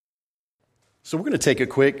So we're going to take a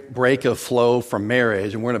quick break of flow from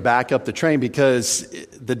marriage, and we're going to back up the train because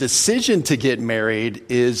the decision to get married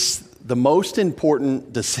is the most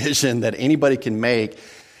important decision that anybody can make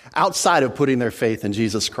outside of putting their faith in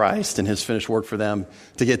Jesus Christ and his finished work for them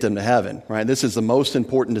to get them to heaven, right? This is the most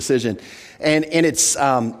important decision. And it's,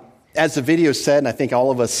 as the video said, and I think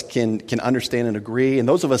all of us can understand and agree, and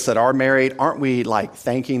those of us that are married, aren't we like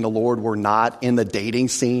thanking the Lord we're not in the dating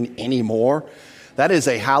scene anymore? That is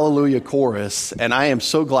a hallelujah chorus, and I am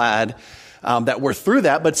so glad that we're through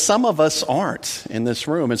that, but some of us aren't in this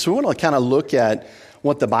room. And so we want to kind of look at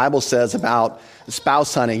what the Bible says about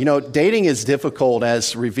spouse hunting. You know, dating is difficult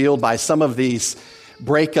as revealed by some of these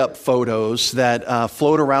breakup photos that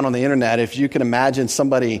float around on the internet. If you can imagine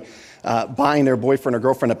somebody buying their boyfriend or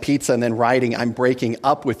girlfriend a pizza and then writing, "I'm breaking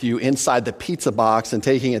up with you," inside the pizza box and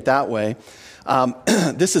taking it that way.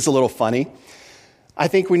 This is a little funny. I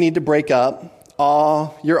think we need to break up.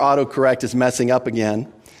 Oh, your autocorrect is messing up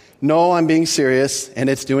again. No, I'm being serious, and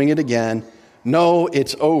it's doing it again. No,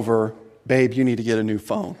 it's over. Babe, you need to get a new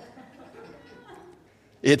phone.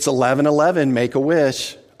 It's 11:11, make a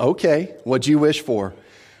wish. Okay, what'd you wish for?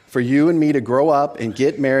 For you and me to grow up and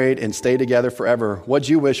get married and stay together forever. What'd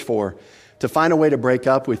you wish for? To find a way to break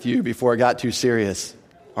up with you before it got too serious.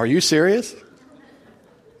 Are you serious?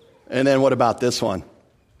 And then what about this one?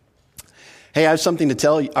 Hey, I have something to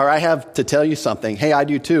tell you, or I have to tell you something. Hey, I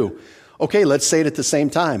do too. Okay, let's say it at the same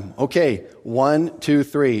time. Okay, 1, 2,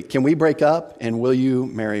 3. Can we break up and will you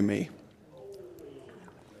marry me?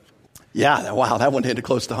 Yeah, wow, that one hit it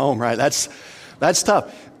close to home, right? That's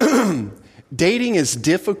tough. Dating is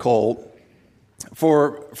difficult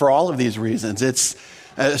for all of these reasons. It's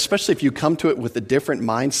especially if you come to it with a different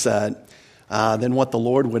mindset than what the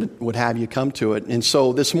Lord would have you come to it. And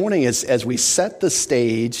so this morning, as we set the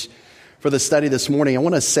stage for the study this morning, I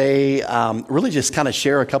want to say, really just kind of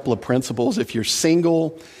share a couple of principles. If you're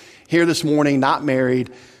single here this morning, not married,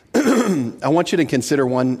 I want you to consider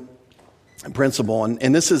one principle.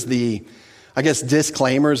 And this is the, I guess,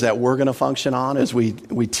 disclaimers that we're going to function on as we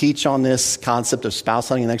teach on this concept of spouse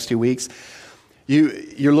hunting in the next 2 weeks.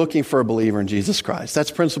 You're looking for a believer in Jesus Christ.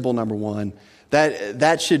 That's principle number one.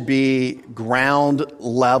 That should be ground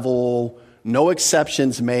level, no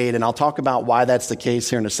exceptions made, and I'll talk about why that's the case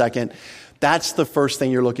here in a second. That's the first thing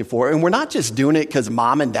you're looking for. And we're not just doing it because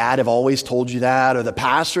mom and dad have always told you that, or the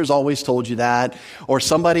pastor's always told you that, or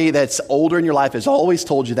somebody that's older in your life has always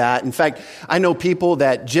told you that. In fact, I know people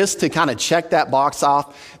that just to kind of check that box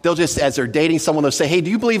off, they'll just, as they're dating someone, they'll say, "Hey, do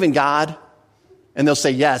you believe in God?" And they'll say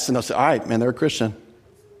yes. And they'll say, "All right, man, they're a Christian."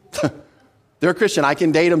 They're a Christian. I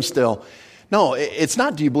can date them still. No, it's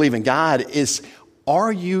not do you believe in God. It's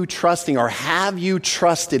are you trusting or have you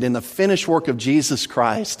trusted in the finished work of Jesus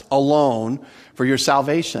Christ alone for your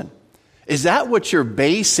salvation? Is that what you're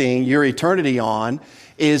basing your eternity on,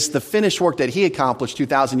 is the finished work that he accomplished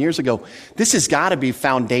 2,000 years ago? This has got to be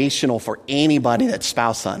foundational for anybody that's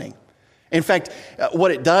spouse hunting. In fact,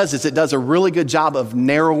 what it does is it does a really good job of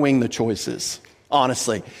narrowing the choices,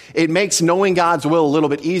 honestly. It makes knowing God's will a little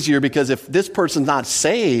bit easier because if this person's not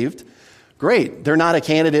saved, great, they're not a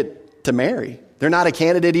candidate to marry. They're not a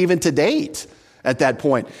candidate even to date at that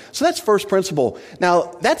point. So that's first principle.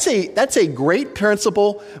 Now, that's a great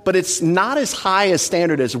principle, but it's not as high a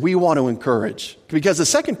standard as we want to encourage. Because the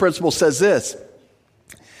second principle says this: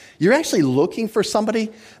 you're actually looking for somebody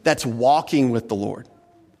that's walking with the Lord.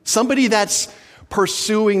 Somebody that's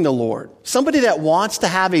pursuing the Lord. Somebody that wants to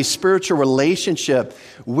have a spiritual relationship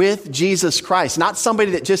with Jesus Christ. Not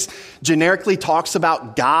somebody that just generically talks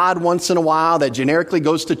about God once in a while, that generically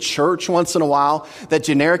goes to church once in a while, that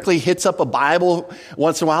generically hits up a Bible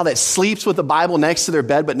once in a while, that sleeps with the Bible next to their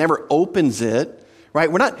bed but never opens it.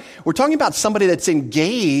 Right? We're talking about somebody that's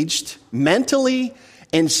engaged mentally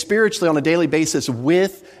and spiritually on a daily basis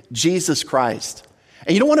with Jesus Christ.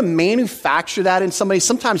 And you don't want to manufacture that in somebody.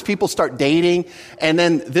 Sometimes people start dating, and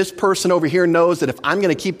then this person over here knows that if I'm going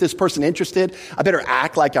to keep this person interested, I better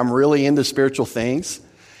act like I'm really into spiritual things.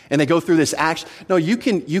 And they go through this action. No, you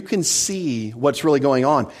can see what's really going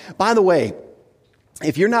on. By the way,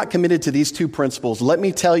 if you're not committed to these two principles, let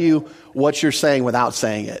me tell you what you're saying without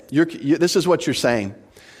saying it. This is what you're saying.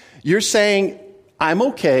 You're saying, I'm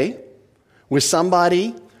okay with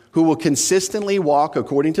somebody who will consistently walk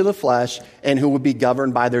according to the flesh and who will be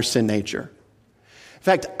governed by their sin nature. In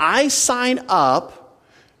fact, I sign up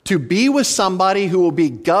to be with somebody who will be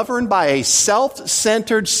governed by a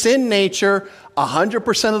self-centered sin nature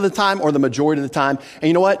 100% of the time or the majority of the time. And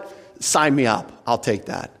you know what? Sign me up. I'll take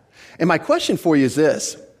that. And my question for you is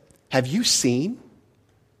this: have you seen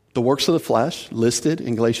the works of the flesh listed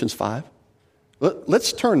in Galatians 5?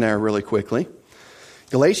 Let's turn there really quickly.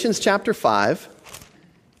 Galatians chapter 5,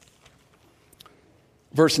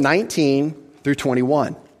 verse 19 through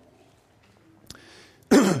 21.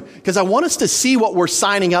 Because I want us to see what we're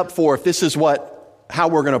signing up for if this is how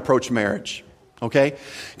we're going to approach marriage. Okay?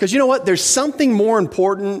 Because you know what? There's something more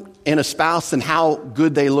important in a spouse than how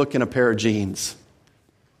good they look in a pair of jeans.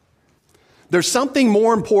 There's something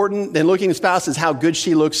more important than looking at a spouse is how good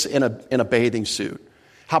she looks in a bathing suit.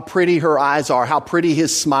 How pretty her eyes are, how pretty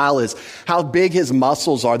his smile is, how big his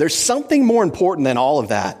muscles are. There's something more important than all of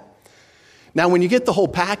that. Now, when you get the whole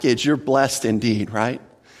package, you're blessed indeed, right?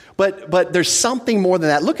 But there's something more than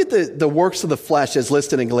that. Look at the works of the flesh as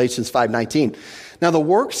listed in Galatians 5:19. Now, the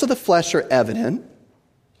works of the flesh are evident,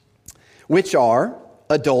 which are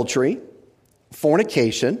adultery,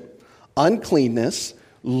 fornication, uncleanness,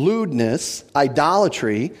 lewdness,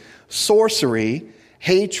 idolatry, sorcery,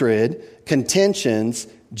 hatred, contentions,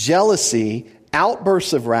 jealousy,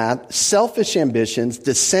 outbursts of wrath, selfish ambitions,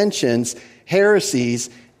 dissensions, heresies,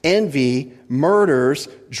 envy, murders,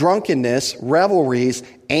 drunkenness, revelries,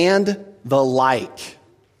 and the like.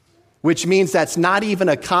 Which means that's not even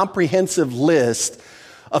a comprehensive list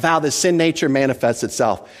of how the sin nature manifests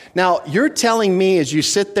itself. Now, you're telling me as you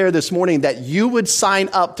sit there this morning that you would sign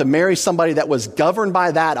up to marry somebody that was governed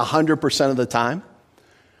by that 100% of the time?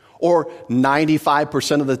 Or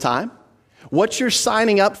 95% of the time? What you're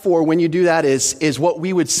signing up for when you do that is what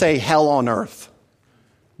we would say hell on earth.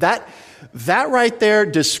 That right there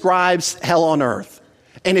describes hell on earth.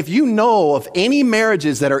 And if you know of any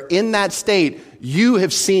marriages that are in that state, you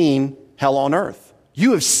have seen hell on earth.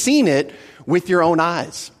 You have seen it with your own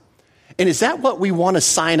eyes. And is that what we want to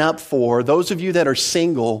sign up for, those of you that are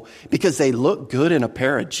single, because they look good in a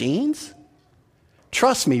pair of jeans?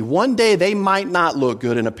 Trust me, one day they might not look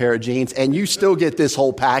good in a pair of jeans, and you still get this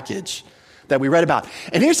whole package that we read about.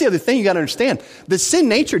 And here's the other thing you got to understand. The sin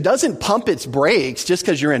nature doesn't pump its brakes just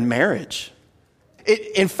because you're in marriage.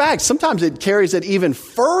 In fact, sometimes it carries it even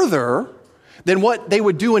further than what they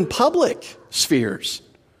would do in public spheres.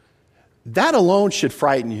 That alone should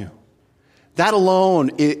frighten you. That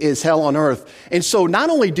alone is hell on earth. And so not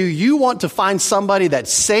only do you want to find somebody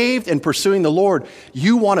that's saved and pursuing the Lord,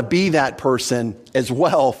 you want to be that person as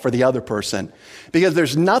well for the other person. Because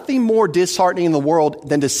there's nothing more disheartening in the world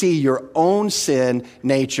than to see your own sin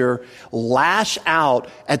nature lash out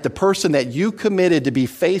at the person that you committed to be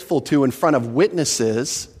faithful to in front of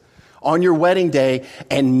witnesses on your wedding day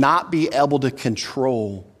and not be able to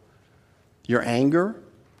control your anger,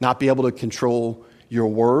 not be able to control your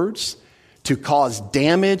words, to cause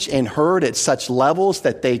damage and hurt at such levels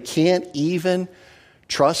that they can't even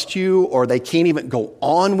trust you, or they can't even go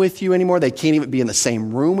on with you anymore. They can't even be in the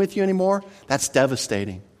same room with you anymore. That's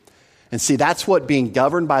devastating. And see, that's what being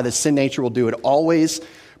governed by the sin nature will do. It always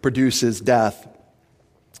produces death.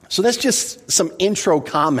 So that's just some intro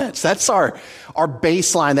comments. That's our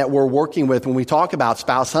baseline that we're working with when we talk about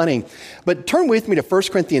spouse hunting. But turn with me to 1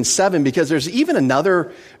 Corinthians 7, because there's even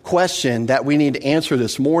another question that we need to answer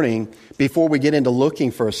this morning before we get into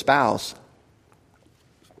looking for a spouse.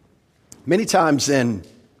 Many times in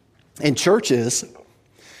churches,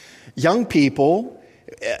 young people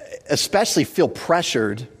especially feel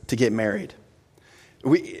pressured to get married.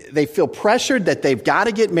 They feel pressured that they've got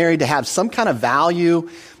to get married to have some kind of value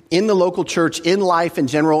in the local church, in life in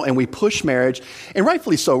general, and we push marriage. And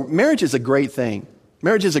rightfully so. Marriage is a great thing.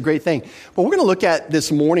 Marriage is a great thing. But we're going to look at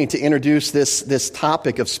this morning to introduce this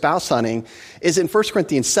topic of spouse hunting is in 1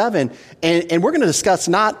 Corinthians 7. And we're going to discuss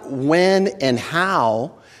not when and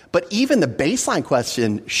how, but even the baseline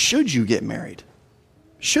question, should you get married?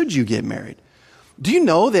 Should you get married? Do you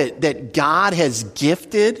know that God has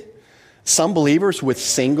gifted some believers with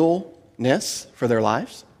singleness for their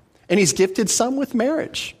lives? And he's gifted some with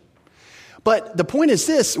marriage. But the point is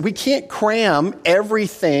this, we can't cram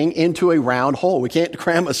everything into a round hole. We can't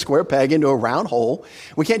cram a square peg into a round hole.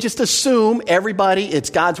 We can't just assume it's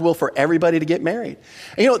God's will for everybody to get married.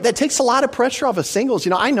 And, that takes a lot of pressure off of singles.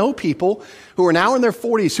 I know people who are now in their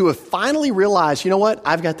 40s who have finally realized,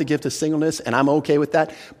 I've got the gift of singleness and I'm okay with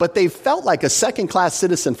that. But they've felt like a second-class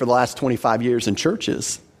citizen for the last 25 years in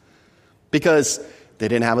churches because they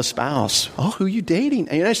didn't have a spouse. Oh, who are you dating?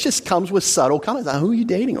 And it just comes with subtle comments. Oh, who are you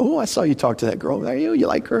dating? Oh, I saw you talk to that girl. You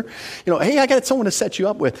like her? Hey, I got someone to set you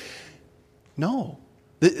up with. No.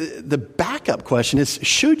 The backup question is,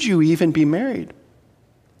 should you even be married?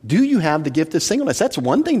 Do you have the gift of singleness? That's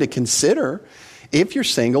one thing to consider if you're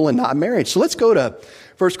single and not married. So let's go to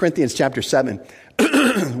 1 Corinthians chapter 7.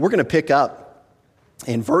 We're going to pick up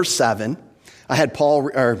in verse 7. I had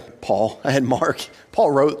Mark.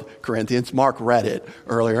 Paul wrote Corinthians. Mark read it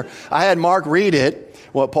earlier. I had Mark read it,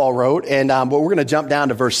 what Paul wrote, and but we're going to jump down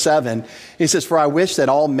to verse 7. He says, "For I wish that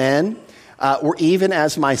all men were even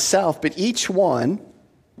as myself, but each one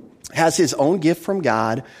has his own gift from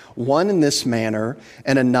God, one in this manner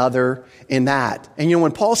and another in that." And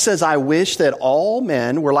when Paul says, "I wish that all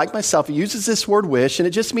men were like myself," he uses this word wish, and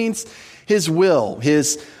it just means his will,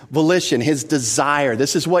 his volition, his desire.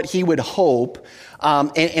 This is what he would hope.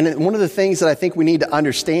 And one of the things that I think we need to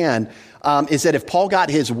understand is that if Paul got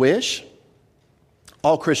his wish,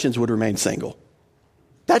 all Christians would remain single.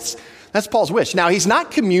 That's Paul's wish. Now, he's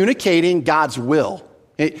not communicating God's will.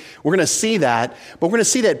 We're going to see that, but we're going to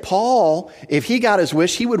see that Paul, if he got his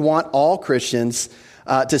wish, he would want all Christians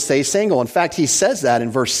to stay single. In fact, he says that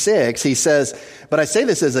in verse 6. He says, "But I say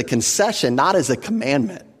this as a concession, not as a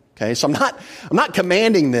commandment." Okay, so I'm not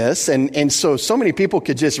commanding this, and so many people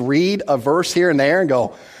could just read a verse here and there and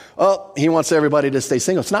go, "Oh, he wants everybody to stay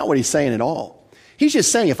single." It's not what he's saying at all. He's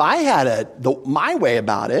just saying, if I had my way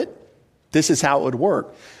about it, this is how it would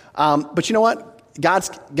work. But you know what?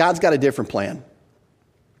 God's got a different plan.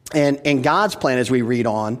 And God's plan, as we read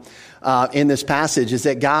on in this passage, is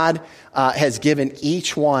that God has given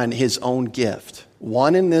each one his own gift.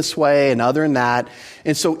 One in this way, another in that.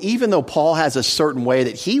 And so even though Paul has a certain way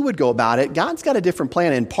that he would go about it, God's got a different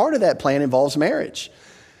plan. And part of that plan involves marriage.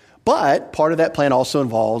 But part of that plan also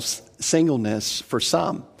involves singleness for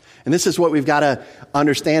some. And this is what we've got to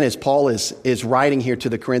understand as Paul is writing here to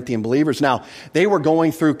the Corinthian believers. Now, they were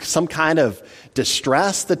going through some kind of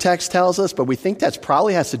distress, the text tells us, but we think that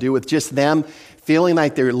probably has to do with just them feeling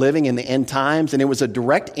like they're living in the end times. And it was a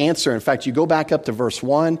direct answer. In fact, you go back up to verse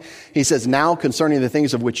 1. He says, "Now concerning the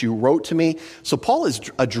things of which you wrote to me." So Paul is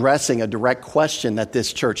addressing a direct question that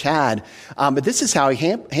this church had. But this is how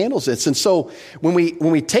he handles this. And so when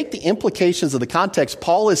we take the implications of the context,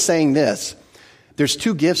 Paul is saying this. There's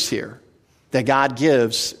two gifts here that God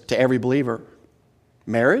gives to every believer: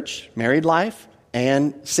 marriage, married life,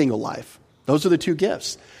 and single life. Those are the two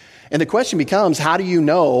gifts. And the question becomes, how do you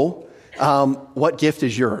know what gift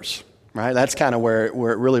is yours? Right? That's kind of where it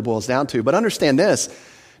really boils down to. But understand this.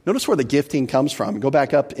 Notice where the gifting comes from. Go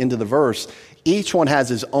back up into the verse. Each one has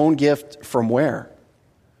his own gift from where?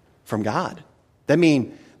 From God. That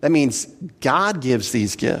means God gives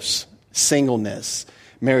these gifts. Singleness,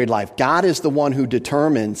 married life. God is the one who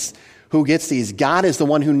determines who gets these. God is the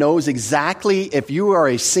one who knows exactly, if you are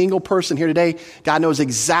a single person here today, God knows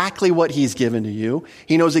exactly what he's given to you.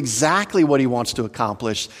 He knows exactly what he wants to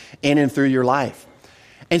accomplish in and through your life.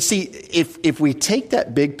 And see, if we take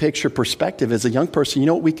that big picture perspective as a young person, you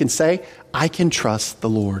know what we can say? I can trust the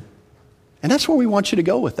Lord. And that's where we want you to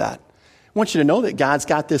go with that. I want you to know that God's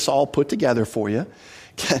got this all put together for you.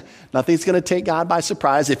 Nothing's going to take God by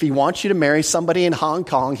surprise. If he wants you to marry somebody in Hong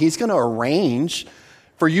Kong, he's going to arrange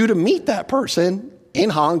for you to meet that person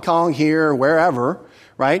in Hong Kong, here, wherever,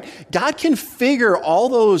 right? God can figure all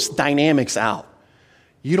those dynamics out.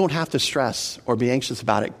 You don't have to stress or be anxious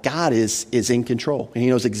about it. God is in control, and he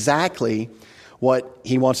knows exactly what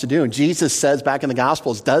he wants to do. And Jesus says back in the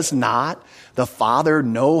Gospels, does not the Father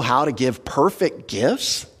know how to give perfect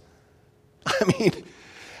gifts? I mean,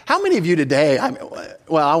 how many of you today, I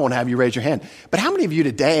won't have you raise your hand, but how many of you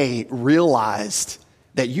today realized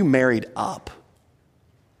that you married up?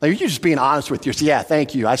 Like, you're just being honest with yourself. Yeah,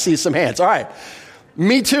 thank you. I see some hands. All right.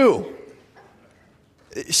 Me too.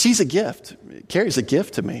 She's a gift. Carrie's a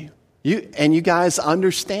gift to me. You guys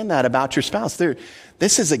understand that about your spouse.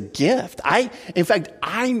 This is a gift. In fact,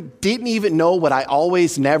 I didn't even know what I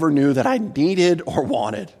always never knew that I needed or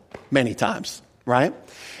wanted many times, right?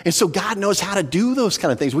 And so God knows how to do those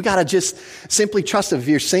kind of things. We got to just simply trust him. If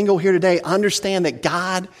you're single here today, understand that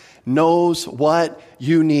God knows what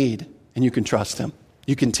you need, and you can trust him.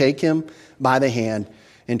 You can take him by the hand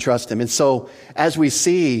and trust him. And so as we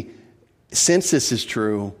see, since this is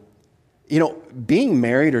true, being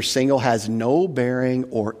married or single has no bearing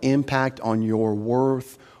or impact on your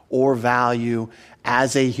worth or value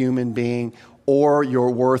as a human being or your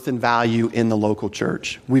worth and value in the local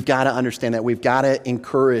church. We've got to understand that. We've got to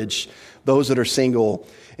encourage those that are single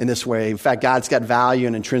in this way. In fact, God's got value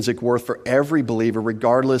and intrinsic worth for every believer,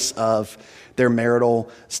 regardless of their marital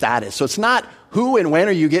status. So it's not who and when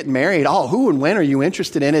are you getting married? Who and when are you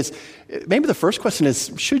interested in? Maybe the first question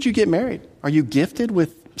is, should you get married? Are you gifted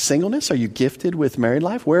with singleness? Are you gifted with married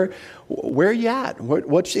life? Where are you at?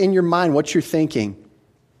 What's in your mind? What's your thinking?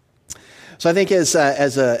 So I think as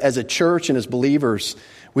a church and as believers,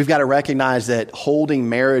 we've got to recognize that holding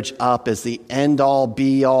marriage up as the end-all,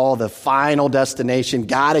 be-all, the final destination,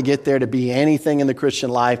 got to get there to be anything in the Christian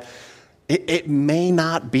life, It may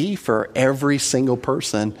not be for every single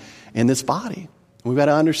person in this body. We've got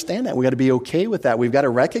to understand that. We've got to be okay with that. We've got to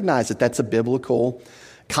recognize that that's a biblical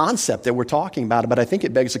concept that we're talking about. But I think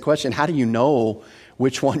it begs the question, how do you know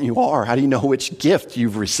which one you are? How do you know which gift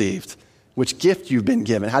you've received? Which gift you've been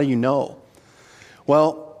given? How do you know?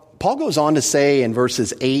 Well, Paul goes on to say in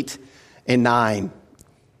verses 8 and 9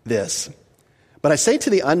 this, "But I say to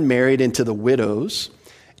the unmarried and to the widows,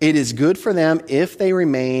 it is good for them if they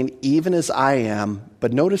remain even as I am."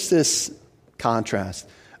 But notice this contrast.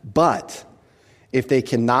 "But if they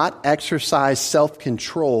cannot exercise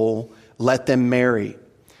self-control, let them marry.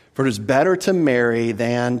 For it is better to marry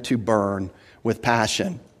than to burn with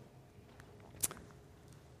passion."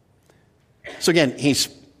 So again,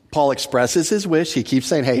 Paul expresses his wish. He keeps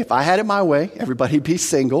saying, hey, if I had it my way, everybody'd be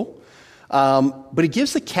single. But he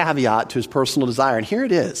gives a caveat to his personal desire. And here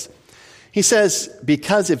it is. He says,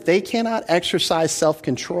 because if they cannot exercise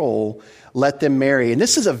self-control, let them marry. And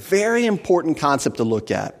this is a very important concept to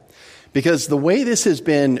look at. Because the way this has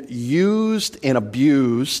been used and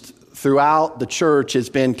abused throughout the church has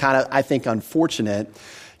been kind of, I think, unfortunate.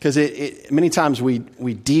 Because many times we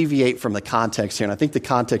deviate from the context here, and I think the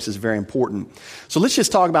context is very important. So let's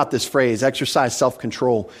just talk about this phrase, exercise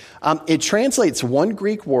self-control. It translates one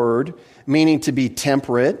Greek word meaning to be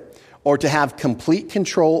temperate or to have complete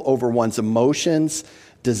control over one's emotions,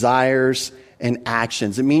 desires, and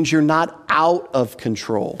actions. It means you're not out of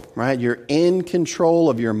control, right? You're in control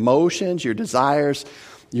of your emotions, your desires,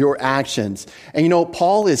 your actions. And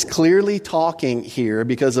Paul is clearly talking here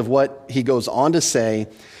because of what he goes on to say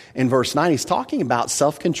in verse 9. He's talking about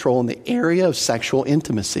self-control in the area of sexual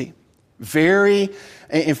intimacy. Very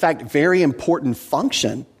important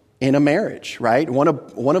function in a marriage, right? One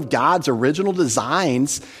of God's original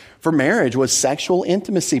designs for marriage was sexual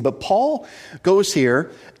intimacy. But Paul goes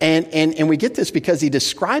here, and we get this because he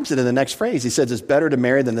describes it in the next phrase. He says it's better to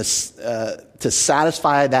marry than to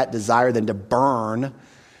satisfy that desire than to burn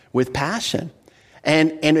with passion.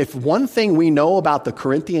 And if one thing we know about the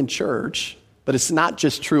Corinthian church, but it's not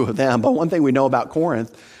just true of them, but one thing we know about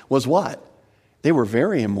Corinth was what? They were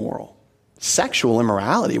very immoral. Sexual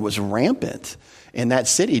immorality was rampant in that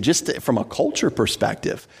city, just from a culture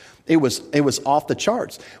perspective. It was off the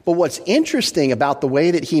charts. But what's interesting about the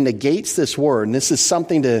way that he negates this word, and this is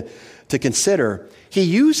something to consider, he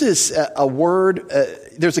uses a word,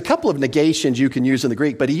 there's a couple of negations you can use in the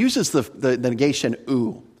Greek, but he uses the negation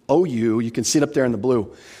ou, O-U, you can see it up there in the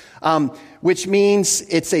blue, which means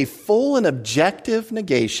it's a full and objective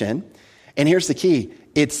negation, and here's the key,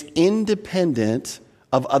 it's independent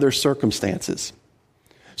of other circumstances.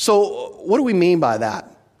 So what do we mean by that?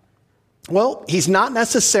 Well, he's not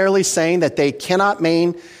necessarily saying that they cannot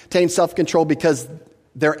maintain self-control because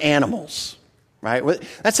they're animals, right?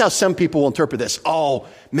 That's how some people will interpret this. Oh,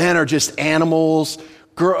 men are just animals.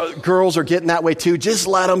 Girls are getting that way too. Just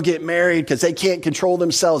let them get married because they can't control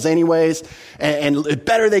themselves anyways. And it's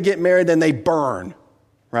better they get married than they burn,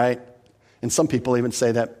 right? And some people even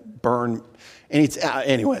say that burn.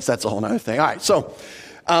 Anyways, that's a whole other thing. All right, so,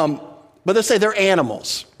 but they'll say they're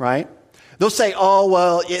animals, right? They'll say, oh,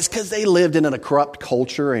 well, it's because they lived in a corrupt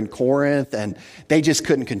culture in Corinth and they just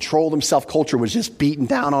couldn't control themselves. Culture was just beating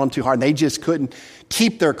down on them too hard. And they just couldn't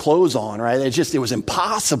keep their clothes on, right? It was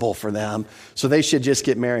impossible for them. So they should just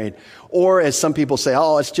get married. Or as some people say,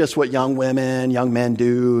 oh, it's just what young men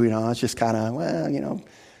do. It's just kind of,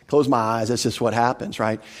 close my eyes. That's just what happens,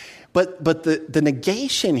 right? But the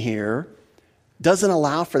negation here doesn't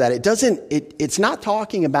allow for that. It's not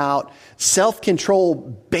talking about self-control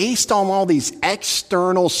based on all these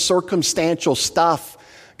external circumstantial stuff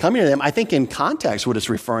coming to them. I think in context what it's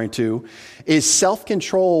referring to is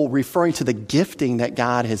self-control referring to the gifting that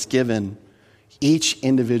God has given each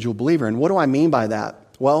individual believer. And what do I mean by that?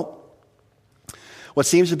 Well, what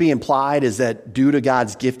seems to be implied is that due to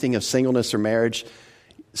God's gifting of singleness or marriage,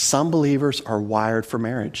 some believers are wired for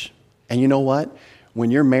marriage. And you know what? When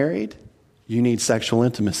you're married, you need sexual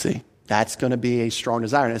intimacy. That's going to be a strong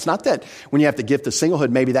desire. And it's not that when you have the gift of singlehood,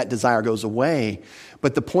 maybe that desire goes away.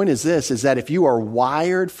 But the point is this, is that if you are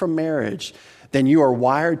wired for marriage, then you are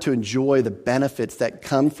wired to enjoy the benefits that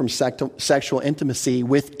come from sexual intimacy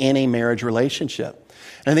within a marriage relationship.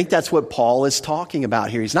 And I think that's what Paul is talking about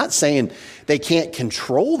here. He's not saying they can't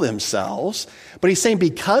control themselves, but he's saying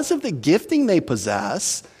because of the gifting they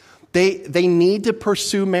possess, they need to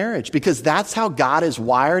pursue marriage because that's how God has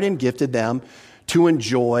wired and gifted them to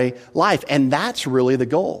enjoy life. And that's really the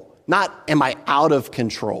goal. Not, am I out of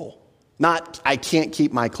control? Not, I can't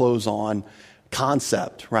keep my clothes on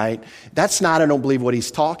concept, right? That's not, I don't believe, what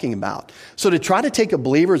he's talking about. So to try to take a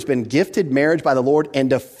believer who's been gifted marriage by the Lord and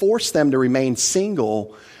to force them to remain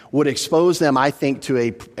single would expose them, I think, to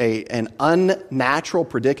an unnatural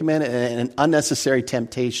predicament and an unnecessary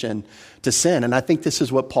temptation to sin. And I think this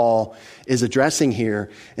is what Paul is addressing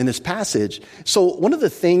here in this passage. So one of the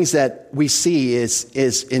things that we see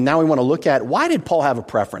is and now we want to look at, why did Paul have a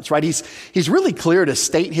preference, right? He's really clear to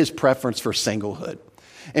state his preference for singlehood.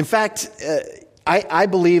 In fact, I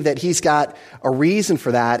believe that he's got a reason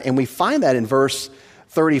for that, and we find that in verse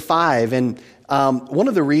 35. And one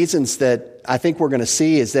of the reasons that I think we're going to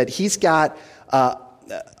see is that he's got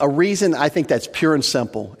a reason, I think, that's pure and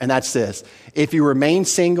simple, and that's this. If you remain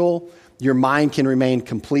single, your mind can remain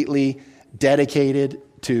completely dedicated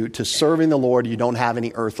to serving the Lord. You don't have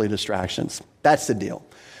any earthly distractions. That's the deal.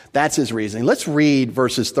 That's his reasoning. Let's read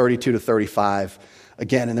verses 32 to 35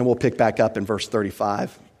 again, and then we'll pick back up in verse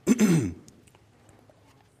 35.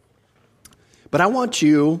 But I want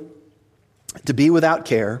you to be without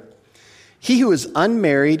care. He who is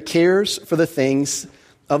unmarried cares for the things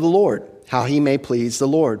of the Lord, how he may please the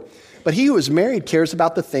Lord. But he who is married cares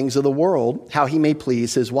about the things of the world, how he may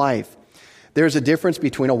please his wife. There is a difference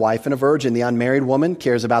between a wife and a virgin. The unmarried woman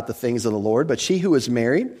cares about the things of the Lord, but she who is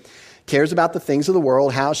married cares about the things of the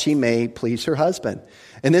world, how she may please her husband.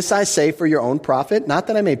 And this I say for your own profit, not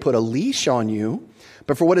that I may put a leash on you,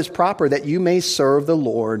 but for what is proper, that you may serve the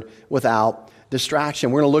Lord without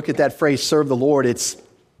distraction. We're going to look at that phrase, serve the Lord. It's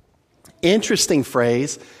interesting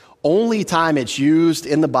phrase. Only time it's used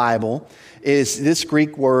in the Bible is this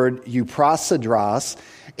Greek word, euprosidros,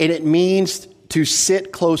 and it means to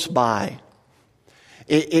sit close by.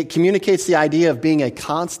 It communicates the idea of being a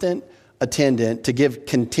constant attendant, to give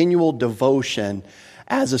continual devotion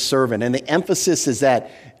as a servant. And the emphasis is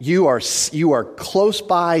that you are close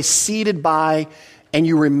by, seated by, and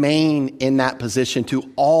you remain in that position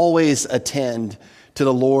to always attend to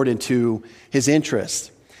the Lord and to his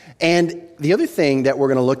interests. And the other thing that we're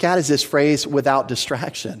going to look at is this phrase, without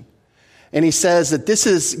distraction. And he says that this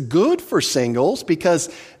is good for singles because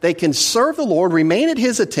they can serve the Lord, remain at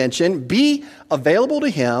his attention, be available to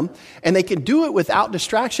him, and they can do it without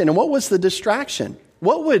distraction. And what was the distraction?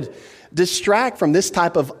 What would distract from this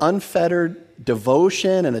type of unfettered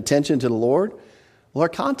devotion and attention to the Lord? Well, our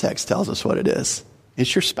context tells us what it is.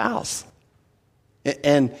 It's your spouse.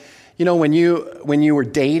 And you know, when you were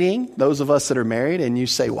dating, those of us that are married, and you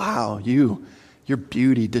say, wow, your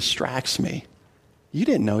beauty distracts me. You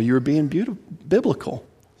didn't know you were being biblical.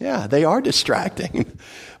 Yeah, they are distracting.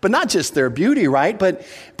 But not just their beauty, right? But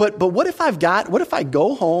what if I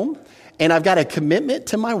go home and I've got a commitment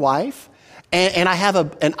to my wife and I have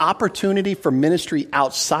an opportunity for ministry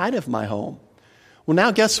outside of my home? Well,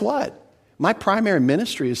 now guess what? My primary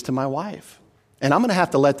ministry is to my wife. And I'm going to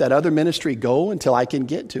have to let that other ministry go until I can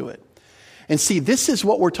get to it. And see, this is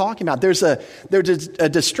what we're talking about. There's a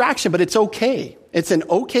distraction, but it's okay. It's an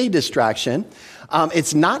okay distraction.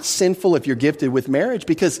 It's not sinful if you're gifted with marriage,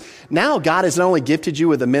 because now God has not only gifted you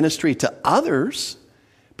with a ministry to others,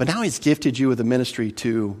 but now he's gifted you with a ministry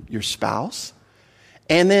to your spouse.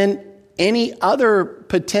 And then any other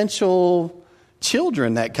potential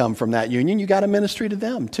children that come from that union, you got a ministry to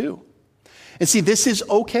them too. And see, this is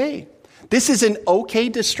okay. This is an okay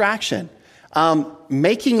distraction.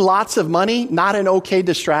 Making lots of money, not an okay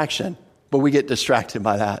distraction, but we get distracted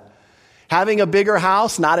by that. Having a bigger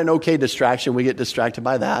house, not an okay distraction, we get distracted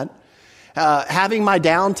by that. Having my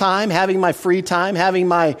downtime, having my free time, having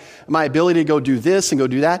my ability to go do this and go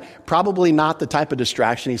do that, probably not the type of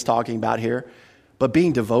distraction he's talking about here. But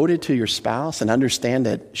being devoted to your spouse and understand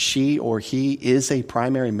that she or he is a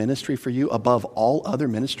primary ministry for you above all other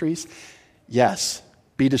ministries, yes,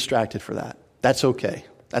 be distracted for that. That's okay.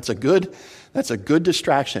 That's a good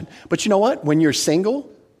distraction. But you know what? When you're single,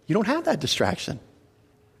 you don't have that distraction.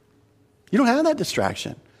 You don't have that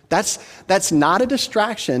distraction. That's not a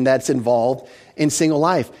distraction that's involved in single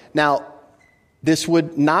life. Now, this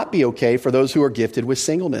would not be okay for those who are gifted with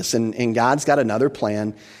singleness, and God's got another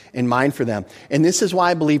plan in mind for them. And this is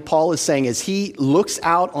why I believe Paul is saying, as he looks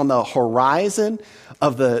out on the horizon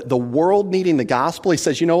of the world needing the gospel, he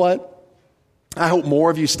says, you know what? I hope more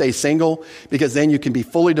of you stay single, because then you can be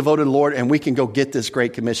fully devoted to the Lord and we can go get this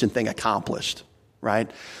Great Commission thing accomplished, right?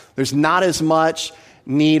 There's not as much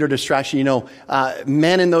need or distraction. You know,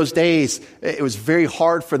 men in those days, it was very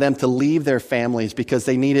hard for them to leave their families because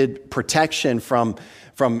they needed protection from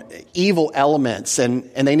evil elements, and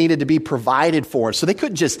they needed to be provided for. So they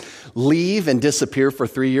couldn't just leave and disappear for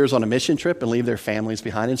 3 years on a mission trip and leave their families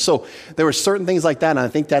behind. And so there were certain things like that, and I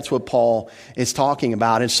think that's what Paul is talking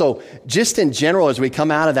about. And so just in general, as we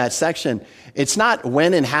come out of that section, it's not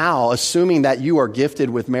when and how, assuming that you are gifted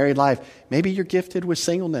with married life. Maybe you're gifted with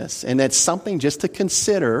singleness, and that's something just to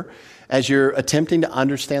consider as you're attempting to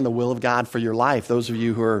understand the will of God for your life, those of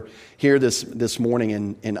you who are here this morning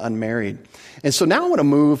and unmarried. And so now I want to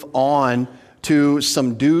move on to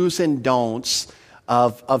some do's and don'ts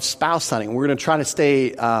of spouse hunting. We're going to try to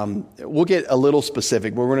stay, we'll get a little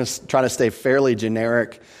specific, but we're going to try to stay fairly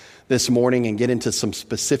generic this morning and get into some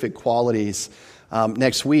specific qualities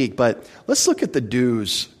next week. But let's look at the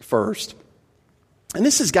do's first. And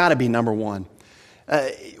this has got to be number one.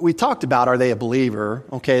 We talked about, are they a believer?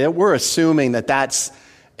 Okay, we're assuming that that's,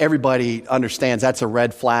 everybody understands that's a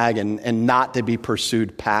red flag and not to be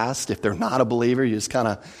pursued past. If they're not a believer, you just kind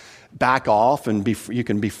of back off and you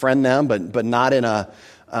can befriend them, but not in a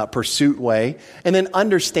pursuit way. And then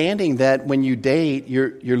understanding that when you date,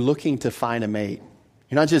 you're looking to find a mate.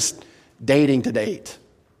 You're not just dating to date.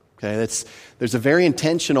 Okay, there's a very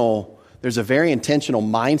intentional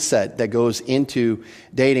mindset that goes into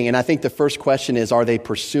dating. And I think the first question is, are they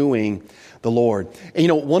pursuing the Lord?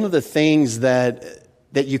 And one of the things that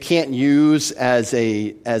you can't use as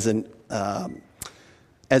a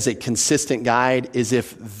consistent guide is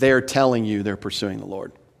if they're telling you they're pursuing the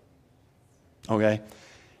Lord. Okay?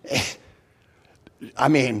 I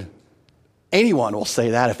mean, anyone will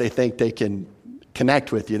say that if they think they can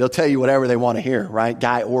connect with you. They'll tell you whatever they want to hear, right?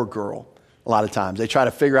 Guy or girl. A lot of times they try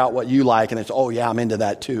to figure out what you like, and it's, oh yeah, I'm into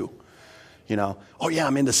that too. Oh yeah,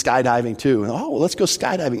 I'm into skydiving too. And, oh, well, let's go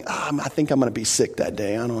skydiving. I think I'm going to be sick that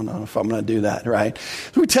day. I don't know if I'm going to do that, right?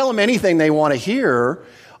 We tell them anything they want to hear.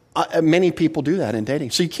 Many people do that in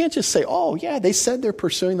dating. So you can't just say, oh yeah, they said they're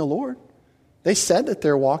pursuing the Lord. They said that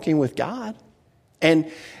they're walking with God.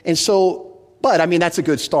 And so, but I mean, that's a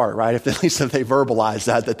good start, right? At least if they verbalize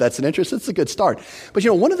that's an interest, it's a good start. But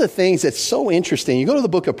one of the things that's so interesting, you go to the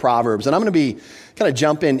book of Proverbs, and I'm going to be kind of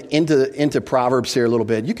jumping into Proverbs here a little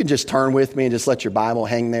bit. You can just turn with me and just let your Bible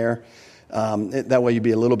hang there. That way you'll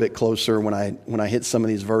be a little bit closer when I hit some of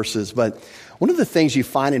these verses. But one of the things you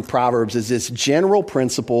find in Proverbs is this general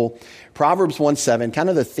principle, Proverbs 1:7, kind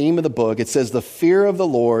of the theme of the book. It says, the fear of the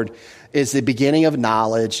Lord is the beginning of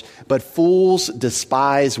knowledge, but fools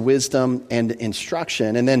despise wisdom and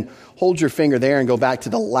instruction. And then hold your finger there and go back to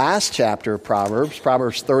the last chapter of Proverbs,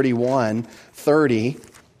 Proverbs 31:30.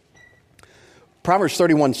 Proverbs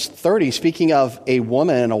 31:30, speaking of a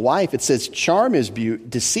woman and a wife, it says, charm is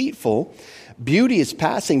deceitful, beauty is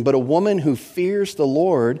passing, but a woman who fears the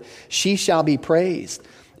Lord, she shall be praised.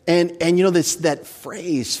 And that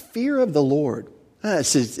phrase, fear of the Lord,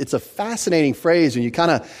 it's a fascinating phrase when you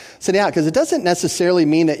kind of sit out, because it doesn't necessarily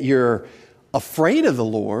mean that you're afraid of the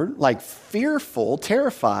Lord, like fearful,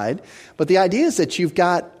 terrified, but the idea is that you've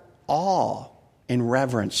got awe and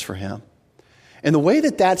reverence for him. And the way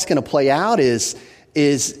that that's going to play out is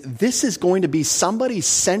this is going to be somebody's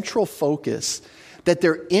central focus, that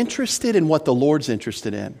they're interested in what the Lord's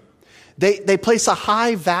interested in. They place a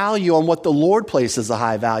high value on what the Lord places a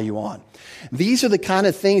high value on. These are the kind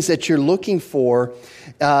of things that you're looking for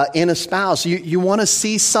in a spouse. You want to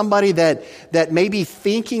see somebody that may be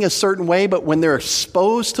thinking a certain way, but when they're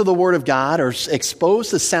exposed to the Word of God or exposed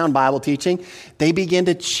to sound Bible teaching, they begin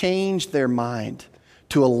to change their mind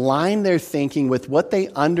to align their thinking with what they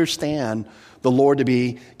understand the Lord to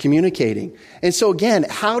be communicating. And so again,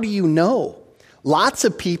 how do you know? Lots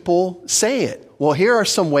of people say it. Well, here are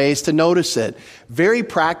some ways to notice it. Very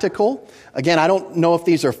practical. Again, I don't know if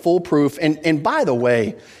these are foolproof. And by the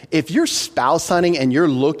way, if you're spouse hunting and you're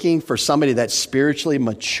looking for somebody that's spiritually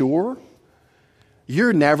mature,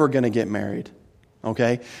 you're never going to get married.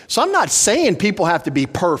 Okay? So I'm not saying people have to be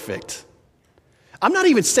perfect. I'm not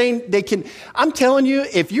even saying they can. I'm telling you,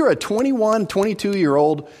 if you're a 21,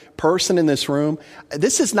 22-year-old person in this room,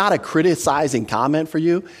 this is not a criticizing comment for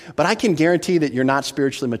you, but I can guarantee that you're not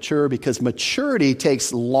spiritually mature, because maturity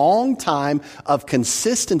takes long time of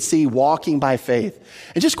consistency walking by faith.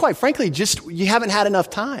 And just quite frankly, you haven't had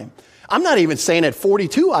enough time. I'm not even saying at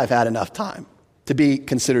 42 I've had enough time to be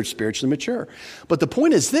considered spiritually mature. But the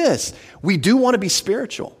point is this, we do want to be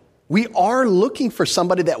spiritual. We are looking for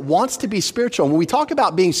somebody that wants to be spiritual. And when we talk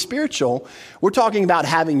about being spiritual, we're talking about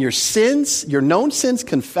having your sins, your known sins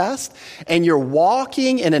confessed, and you're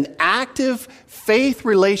walking in an active faith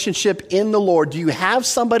relationship in the Lord. Do you have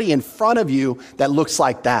somebody in front of you that looks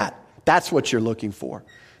like that? That's what you're looking for.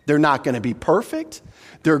 They're not going to be perfect.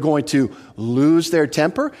 They're going to lose their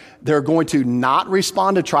temper. They're going to not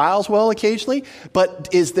respond to trials well occasionally, but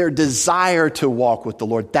is their desire to walk with the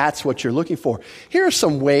Lord. That's what you're looking for. Here are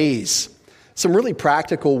some ways, some really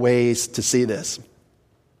practical ways to see this.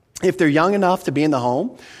 If they're young enough to be in the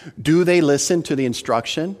home, do they listen to the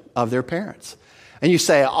instruction of their parents? And you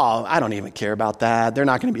say, oh, I don't even care about that. They're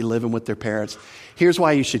not going to be living with their parents. Here's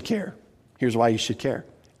why you should care. Here's why you should care.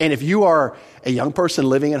 And if you are a young person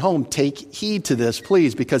living at home, take heed to this,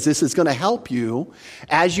 please, because this is going to help you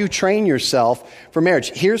as you train yourself for marriage.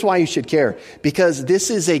 Here's why you should care. Because this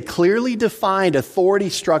is a clearly defined authority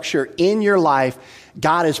structure in your life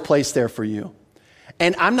God has placed there for you.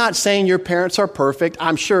 And I'm not saying your parents are perfect.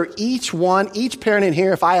 I'm sure each parent in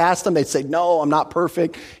here, if I asked them, they'd say, no, I'm not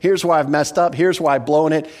perfect. Here's why I've messed up. Here's why I've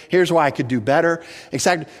blown it. Here's why I could do better.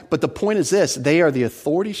 Exactly. But the point is this, they are the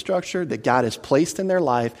authority structure that God has placed in their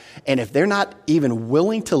life. And if they're not even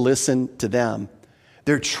willing to listen to them,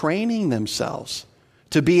 they're training themselves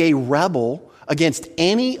to be a rebel against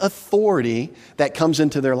any authority that comes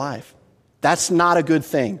into their life. That's not a good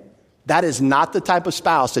thing. That is not the type of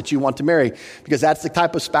spouse that you want to marry, because that's the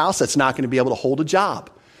type of spouse that's not going to be able to hold a job.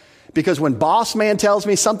 Because when boss man tells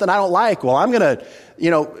me something I don't like, well, I'm going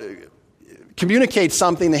to, communicate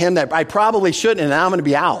something to him that I probably shouldn't, and now I'm going to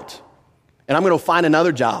be out. And I'm going to find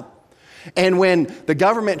another job. And when the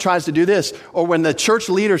government tries to do this, or when the church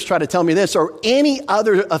leaders try to tell me this, or any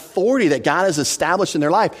other authority that God has established in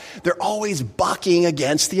their life, they're always bucking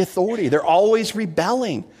against the authority. They're always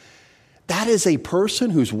rebelling. That is a person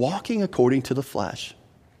who's walking according to the flesh.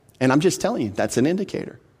 And I'm just telling you, that's an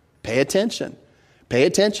indicator. Pay attention. Pay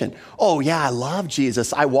attention. Oh, yeah, I love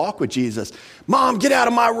Jesus. I walk with Jesus. Mom, get out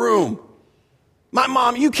of my room. My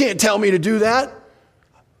mom, you can't tell me to do that.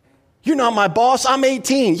 You're not my boss. I'm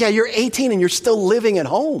 18. Yeah, you're 18 and you're still living at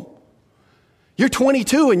home. You're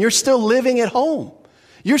 22 and you're still living at home.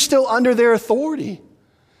 You're still under their authority.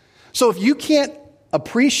 So if you can't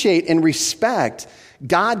appreciate and respect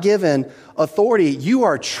God-given authority, you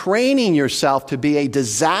are training yourself to be a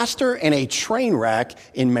disaster and a train wreck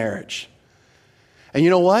in marriage. And you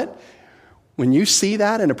know what? When you see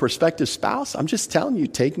that in a prospective spouse, I'm just telling you,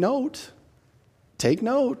 take note. Take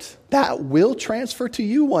note. That will transfer to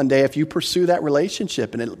you one day if you pursue that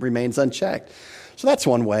relationship and it remains unchecked. So that's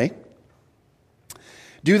one way.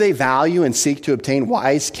 Do they value and seek to obtain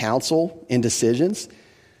wise counsel in decisions?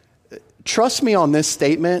 Trust me on this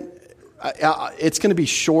statement. It's going to be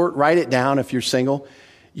short. Write it down if you're single.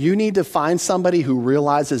 You need to find somebody who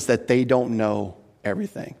realizes that they don't know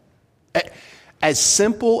everything. As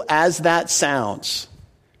simple as that sounds,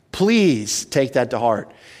 please take that to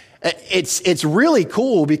heart. It's really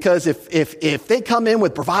cool because if they come in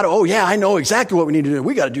with bravado, oh yeah, I know exactly what we need to do.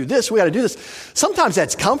 We got to do this. We got to do this. Sometimes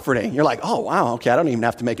that's comforting. You're like, oh wow, okay, I don't even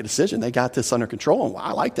have to make a decision. They got this under control. And wow,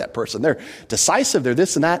 I like that person. They're decisive. They're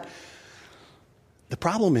this and that. The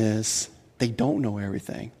problem is they don't know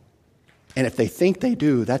everything. And if they think they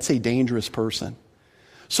do, that's a dangerous person.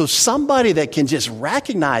 So somebody that can just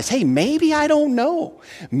recognize, hey, maybe I don't know.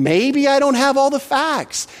 Maybe I don't have all the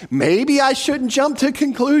facts. Maybe I shouldn't jump to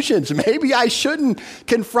conclusions. Maybe I shouldn't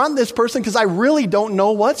confront this person because I really don't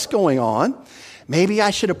know what's going on. Maybe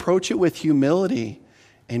I should approach it with humility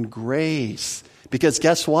and grace. Because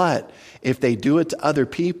guess what? If they do it to other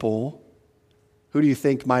people, who do you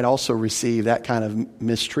think might also receive that kind of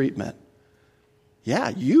mistreatment? Yeah,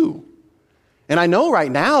 you. And I know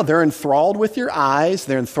right now they're enthralled with your eyes,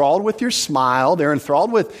 they're enthralled with your smile, they're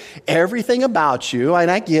enthralled with everything about you,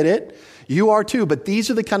 and I get it. You are too, but these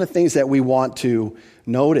are the kind of things that we want to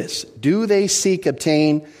notice. Do they seek,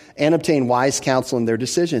 obtain wise counsel in their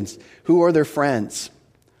decisions? Who are their friends?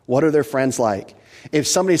 What are their friends like? If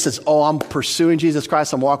somebody says, oh, I'm pursuing Jesus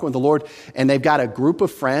Christ, I'm walking with the Lord, and they've got a group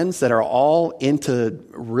of friends that are all into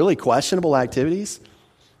really questionable activities,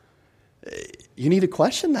 you need to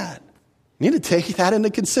question that. You need to take that into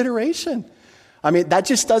consideration. I mean, that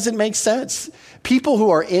just doesn't make sense. People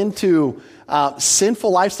who are into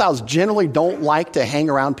sinful lifestyles generally don't like to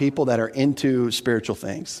hang around people that are into spiritual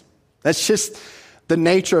things. That's just the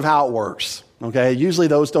nature of how it works. Okay, usually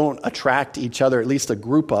those don't attract each other, at least a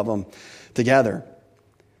group of them together.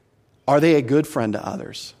 Are they a good friend to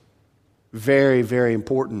others? Very, very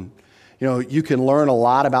important. You know, you can learn a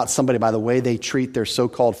lot about somebody by the way they treat their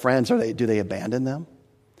so-called friends. Do they abandon them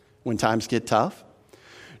when times get tough?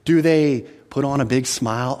 Do they put on a big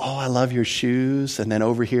smile? Oh, I love your shoes. And then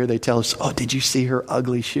over here they tell us, oh, did you see her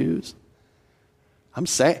ugly shoes? I'm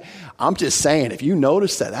just saying, if you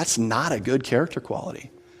notice that, that's not a good character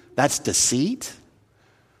quality. That's deceit.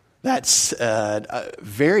 That's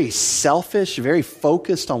very selfish, very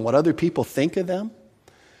focused on what other people think of them.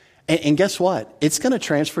 And guess what? It's going to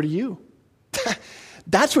transfer to you.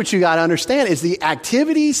 That's what you got to understand is the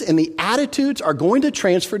activities and the attitudes are going to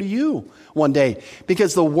transfer to you one day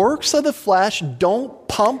because the works of the flesh don't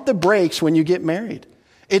pump the brakes when you get married.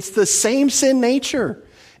 It's the same sin nature.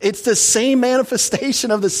 It's the same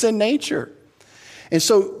manifestation of the sin nature. And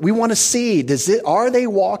so we want to see, are they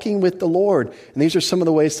walking with the Lord? And these are some of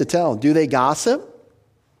the ways to tell. Do they gossip?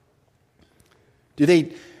 Do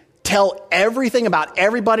they tell everything about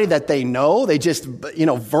everybody that they know. They just,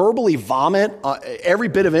 verbally vomit every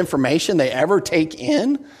bit of information they ever take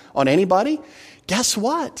in on anybody. Guess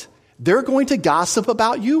what? They're going to gossip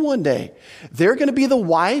about you one day. They're going to be the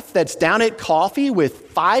wife that's down at coffee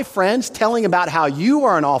with 5 friends telling about how you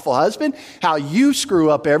are an awful husband, how you screw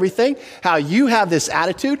up everything, how you have this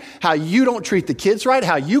attitude, how you don't treat the kids right,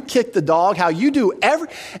 how you kick the dog, how you do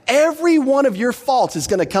every one of your faults is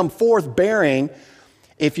going to come forth bearing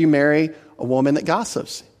if you marry a woman that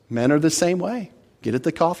gossips. Men are the same way. Get at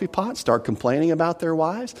the coffee pot, start complaining about their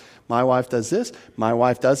wives. My wife does this. My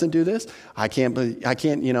wife doesn't do this. You can't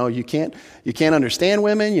understand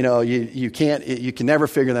women. You can never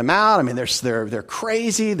figure them out. I mean, they're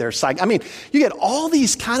crazy. They're psych. I mean, you get all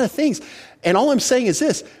these kind of things. And all I'm saying is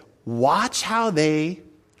this: watch how they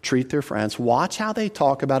treat their friends. Watch how they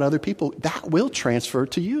talk about other people. That will transfer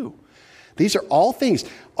to you. These are all things.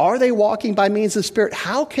 Are they walking by means of the Spirit?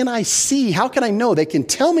 How can I see? How can I know? They can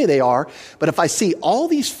tell me they are, but if I see all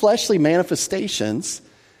these fleshly manifestations,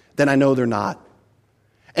 then I know they're not.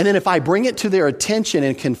 And then if I bring it to their attention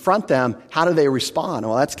and confront them, how do they respond?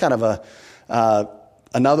 Well, that's kind of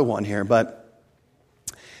another one here. But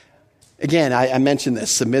again, I mentioned this,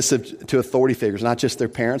 submissive to authority figures, not just their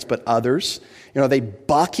parents, but others. They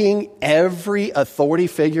bucking every authority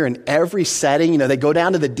figure in every setting. They go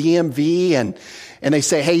down to the DMV and they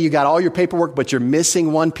say, hey, you got all your paperwork, but you're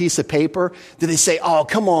missing one piece of paper. Do they say, oh,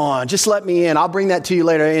 come on, just let me in. I'll bring that to you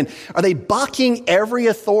later. And are they bucking every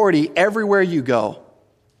authority everywhere you go?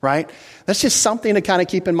 Right? That's just something to kind of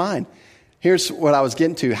keep in mind. Here's what I was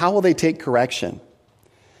getting to. How will they take correction?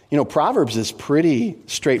 Proverbs is pretty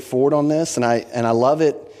straightforward on this, and I love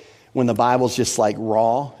it when the Bible's just like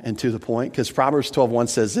raw and to the point, because Proverbs 12:1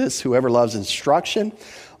 says this: whoever loves instruction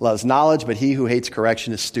loves knowledge, but he who hates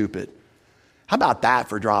correction is stupid. How about that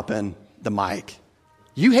for dropping the mic?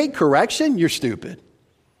 You hate correction, you're stupid.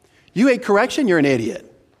 You hate correction, you're an idiot.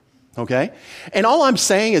 Okay? And all I'm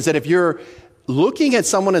saying is that if you're looking at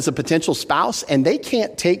someone as a potential spouse and they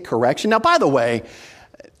can't take correction. Now, by the way,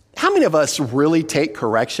 how many of us really take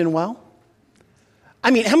correction well?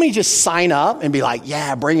 I mean, how many just sign up and be like,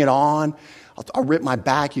 yeah, bring it on. I'll rip my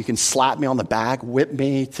back. You can slap me on the back, whip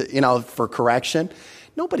me for correction.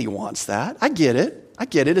 Nobody wants that. I get it.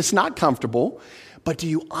 It's not comfortable. But do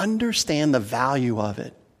you understand the value of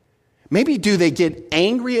it? Maybe do they get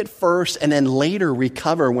angry at first and then later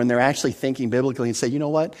recover when they're actually thinking biblically and say, you know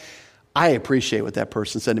what? I appreciate what that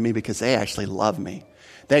person said to me because they actually love me.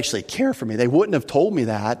 They actually care for me. They wouldn't have told me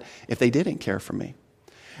that if they didn't care for me.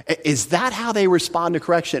 Is that how they respond to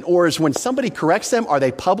correction? Or is when somebody corrects them, are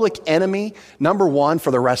they public enemy number one for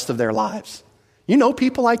the rest of their lives? You know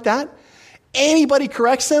people like that? Anybody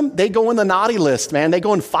corrects them, they go in the naughty list, man. They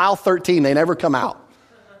go in file 13. They never come out.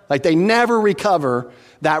 Like they never recover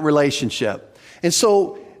that relationship. And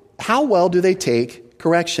so how well do they take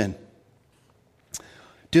correction?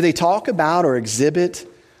 Do they talk about or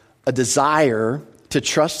exhibit a desire to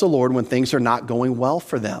trust the Lord when things are not going well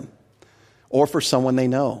for them or for someone they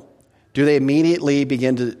know? Do they immediately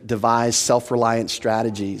begin to devise self-reliant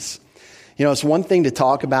strategies? It's one thing to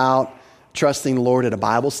talk about trusting the Lord at a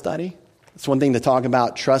Bible study. It's one thing to talk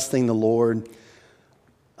about trusting the Lord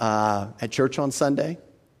at church on Sunday,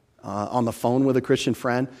 on the phone with a Christian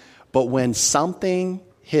friend. But when something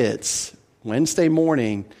hits Wednesday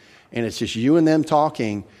morning and it's just you and them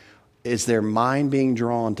talking, is their mind being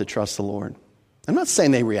drawn to trust the Lord? I'm not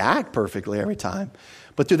saying they react perfectly every time,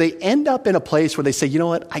 but do they end up in a place where they say, you know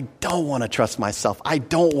what, I don't want to trust myself. I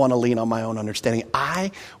don't want to lean on my own understanding.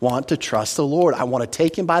 I want to trust the Lord. I want to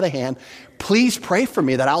take him by the hand. Please pray for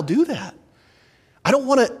me that I'll do that. I don't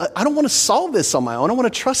want to solve this on my own. I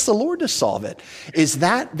want to trust the Lord to solve it. Is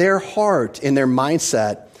that their heart and their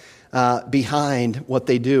mindset behind what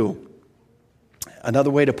they do?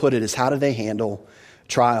 Another way to put it is, how do they handle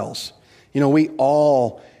trials? We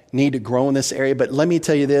all need to grow in this area, but let me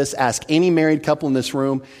tell you this, ask any married couple in this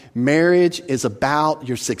room, marriage is about,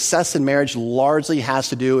 your success in marriage largely has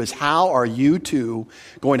to do is how are you two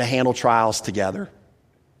going to handle trials together?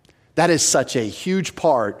 That is such a huge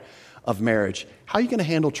part of marriage. How are you going to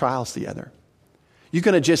handle trials together? You're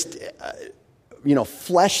going to just,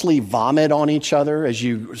 fleshly vomit on each other as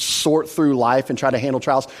you sort through life and try to handle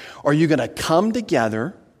trials? Or are you going to come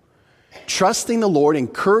together, trusting the Lord,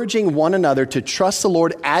 encouraging one another to trust the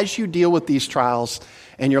Lord as you deal with these trials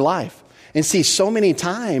in your life? And see, so many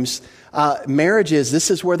times, marriages, this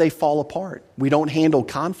is where they fall apart. We don't handle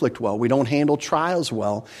conflict well. We don't handle trials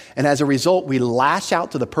well. And as a result, we lash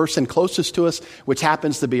out to the person closest to us, which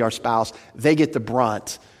happens to be our spouse. They get the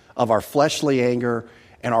brunt of our fleshly anger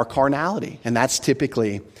and our carnality. And that's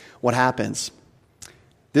typically what happens.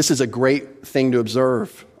 This is a great thing to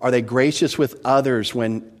observe. Are they gracious with others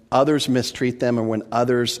when others mistreat them or when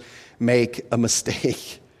others make a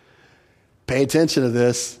mistake? Pay attention to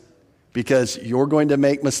this, because you're going to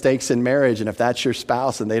make mistakes in marriage, and if that's your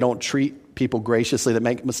spouse and they don't treat people graciously that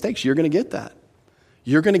make mistakes, you're going to get that.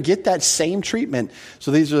 You're going to get that same treatment.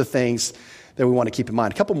 So these are the things that we want to keep in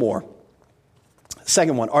mind. A couple more.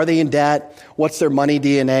 Second one, are they in debt? What's their money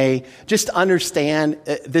DNA? Just understand,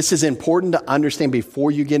 this is important to understand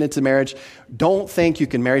before you get into marriage. Don't think you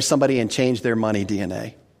can marry somebody and change their money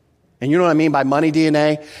DNA. And you know what I mean by money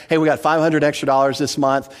DNA? Hey, we got $500 extra this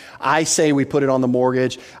month. I say we put it on the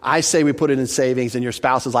mortgage. I say we put it in savings. And your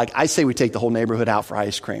spouse is like, I say we take the whole neighborhood out for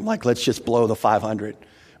ice cream. Like, let's just blow the 500.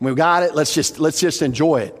 We've got it. Let's just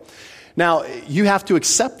enjoy it. Now, you have to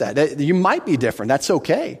accept that. You might be different. That's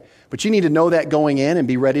okay. But you need to know that going in and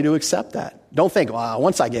be ready to accept that. Don't think, well,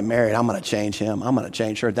 once I get married, I'm going to change him. I'm going to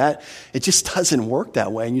change her. It just doesn't work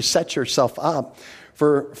that way. And you set yourself up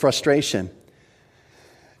for frustration.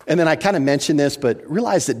 And then I kind of mentioned this, but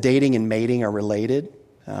realize that dating and mating are related.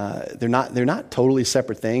 They're not totally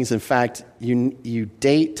separate things. In fact, you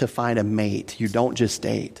date to find a mate. You don't just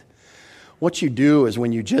date. What you do is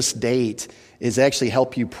when you just date is actually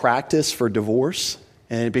help you practice for divorce.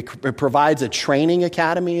 And it provides a training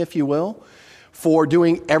academy, if you will, for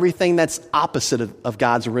doing everything that's opposite of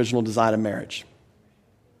God's original design of marriage.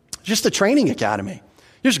 Just a training academy.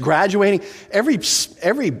 You're just graduating.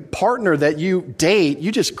 Every partner that you date,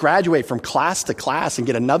 you just graduate from class to class and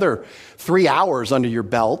get another 3 hours under your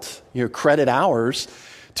belt, your credit hours,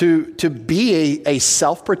 to be a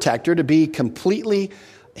self-protector, to be completely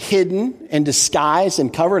hidden and disguised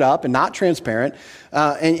and covered up and not transparent,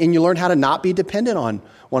 and you learn how to not be dependent on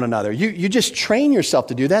one another. You just train yourself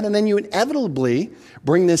to do that, and then you inevitably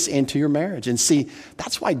bring this into your marriage. And see,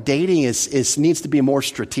 that's why dating needs to be more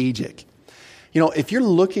strategic. You know, if you're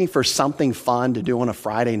looking for something fun to do on a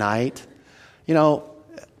Friday night,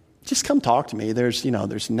 just come talk to me. There's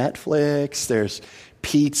Netflix, there's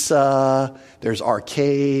pizza, there's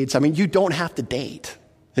arcades. I mean, you don't have to date.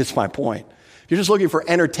 That's my point. If you're just looking for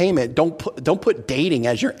entertainment, don't put dating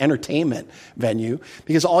as your entertainment venue,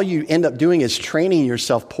 because all you end up doing is training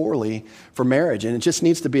yourself poorly for marriage. And it just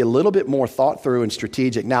needs to be a little bit more thought through and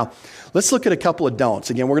strategic. Now, let's look at a couple of don'ts.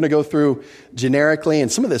 Again, we're going to go through generically, and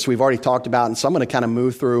some of this we've already talked about, and so I'm going to kind of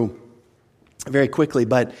move through very quickly.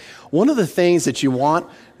 But one of the things that you want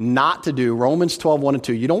not to do, Romans 12, 1 and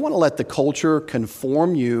 2, you don't want to let the culture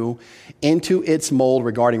conform you into its mold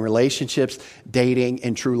regarding relationships, dating,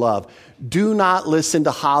 and true love. Do not listen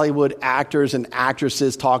to Hollywood actors and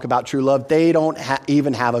actresses talk about true love. They don't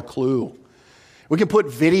even have a clue. We can put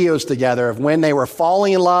videos together of when they were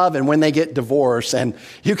falling in love and when they get divorced, and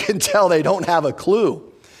you can tell they don't have a clue.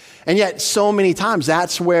 And yet, so many times,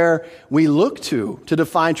 that's where we look to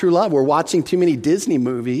define true love. We're watching too many Disney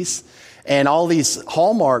movies and all these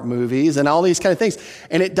Hallmark movies and all these kind of things.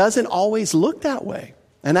 And it doesn't always look that way.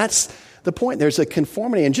 And that's the point. There's a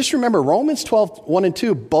conformity. And just remember, Romans 12, 1 and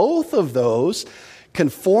 2, both of those,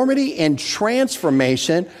 conformity and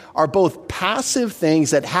transformation, are both passive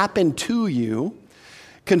things that happen to you.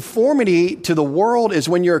 Conformity to the world is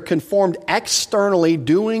when you're conformed externally,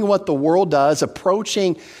 doing what the world does,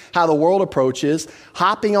 approaching how the world approaches,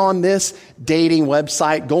 hopping on this dating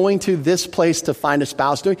website, going to this place to find a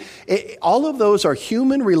spouse. All of those are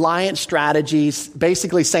human reliant strategies,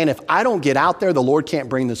 basically saying, if I don't get out there, the Lord can't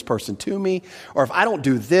bring this person to me. Or if I don't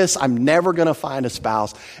do this, I'm never going to find a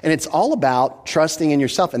spouse. And it's all about trusting in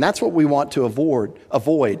yourself. And that's what we want to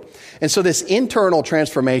avoid. And so this internal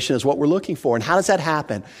transformation is what we're looking for. And how does that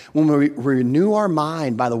happen? When we renew our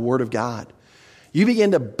mind by the Word of God. You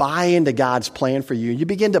begin to buy into God's plan for you. You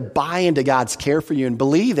begin to buy into God's care for you and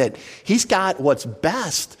believe that He's got what's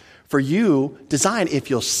best for you designed if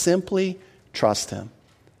you'll simply trust Him.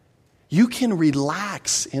 You can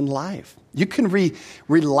relax in life. You can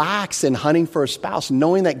relax in hunting for a spouse,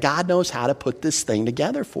 knowing that God knows how to put this thing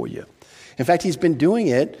together for you. In fact, He's been doing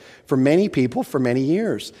it for many people for many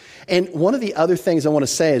years. And one of the other things I want to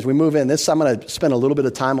say as we move in, I'm going to spend a little bit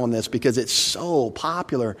of time on this because it's so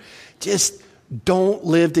popular. Just don't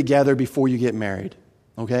live together before you get married,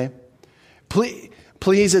 okay?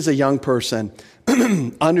 Please, as a young person,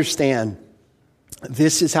 understand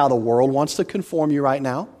this is how the world wants to conform you right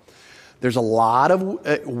now. There's a lot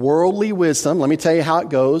of worldly wisdom. Let me tell you how it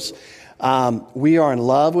goes. We are in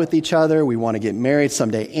love with each other. We want to get married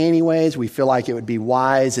someday anyways. We feel like it would be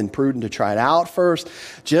wise and prudent to try it out first,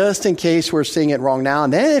 just in case we're seeing it wrong now.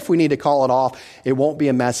 And then if we need to call it off, it won't be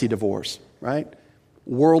a messy divorce, right?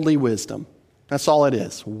 Worldly wisdom. That's all it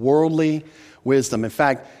is. Worldly wisdom. In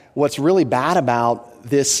fact, what's really bad about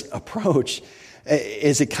this approach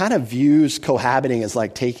is it kind of views cohabiting as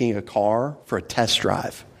like taking a car for a test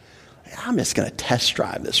drive. I'm just going to test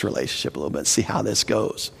drive this relationship a little bit, see how this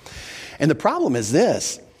goes. And the problem is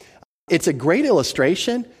this. It's a great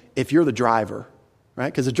illustration if you're the driver,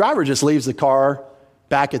 right? Because the driver just leaves the car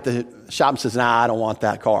back at the shop and says, nah, I don't want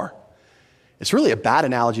that car. It's really a bad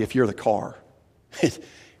analogy if you're the car.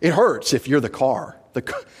 It hurts if you're the car.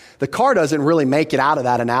 The car doesn't really make it out of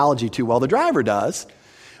that analogy too well. The driver does.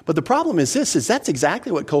 But the problem is this, is that's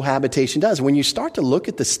exactly what cohabitation does. When you start to look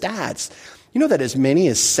at the stats, you know that as many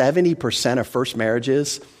as 70% of first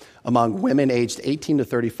marriages among women aged 18 to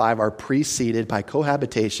 35 are preceded by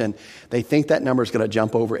cohabitation. They think that number is going to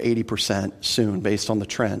jump over 80% soon based on the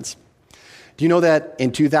trends. Do you know that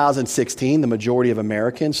in 2016, the majority of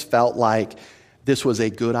Americans felt like this was a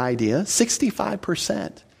good idea? 65%.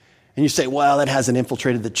 And you say, well, that hasn't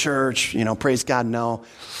infiltrated the church. Praise God, no.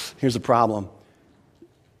 Here's the problem.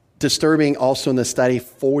 Disturbing also in the study,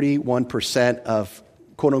 41% of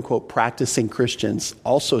quote-unquote practicing Christians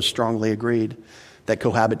also strongly agreed that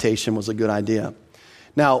cohabitation was a good idea.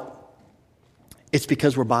 Now, it's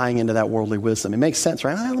because we're buying into that worldly wisdom. It makes sense,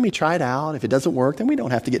 right? Let me try it out. If it doesn't work, then we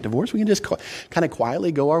don't have to get divorced. We can just kind of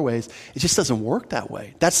quietly go our ways. It just doesn't work that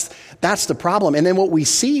way. That's the problem. And then what we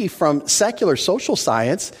see from secular social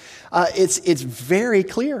science, it's very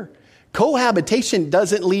clear. Cohabitation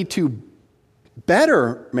doesn't lead to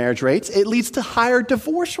better marriage rates. It leads to higher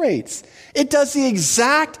divorce rates. It does the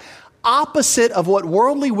exact opposite of what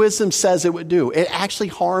worldly wisdom says it would do. It actually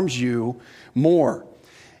harms you more.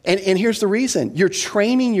 And here's the reason. You're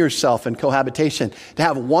training yourself in cohabitation to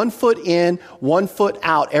have 1 foot in, 1 foot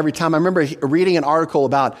out every time. I remember reading an article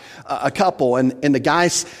about a couple, and the guy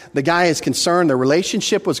is concerned. Their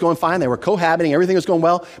relationship was going fine. They were cohabiting. Everything was going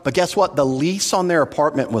well. But guess what? The lease on their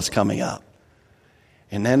apartment was coming up.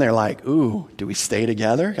 And then they're like, ooh, do we stay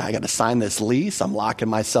together? I got to sign this lease. I'm locking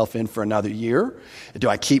myself in for another year. Do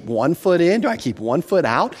I keep 1 foot in? Do I keep 1 foot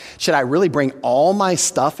out? Should I really bring all my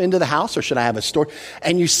stuff into the house, or should I have a store?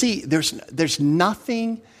 And you see, there's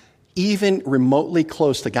nothing even remotely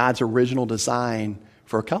close to God's original design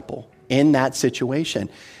for a couple in that situation.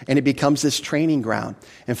 And it becomes this training ground.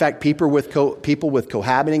 In fact, people with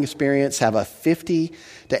cohabiting experience have a 50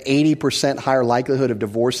 to 80% higher likelihood of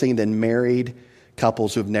divorcing than married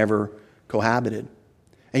couples who've never cohabited.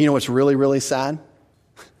 And you know what's really, really sad?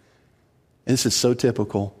 And this is so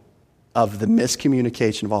typical of the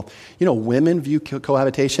miscommunication involved. Women view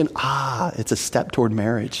cohabitation, it's a step toward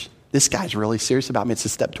marriage. This guy's really serious about me. It's a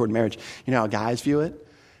step toward marriage. You know how guys view it?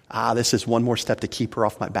 This is one more step to keep her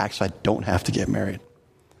off my back so I don't have to get married.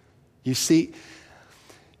 You see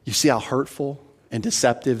how hurtful and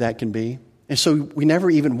deceptive that can be? And so we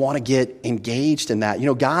never even want to get engaged in that.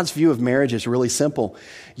 God's view of marriage is really simple.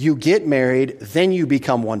 You get married, then you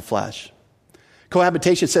become one flesh.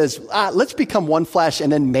 Cohabitation says, let's become one flesh,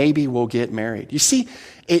 and then maybe we'll get married. You see,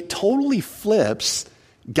 it totally flips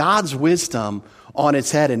God's wisdom on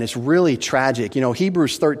its head, and it's really tragic.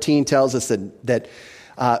 Hebrews 13 tells us that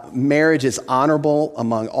marriage is honorable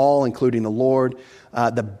among all, including the Lord.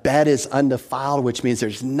 The bed is undefiled, which means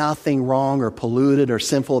there's nothing wrong or polluted or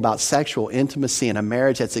sinful about sexual intimacy in a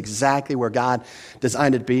marriage. That's exactly where God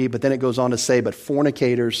designed it to be. But then it goes on to say, but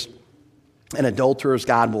fornicators and adulterers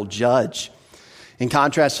God will judge. In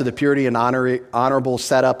contrast to the purity and honorable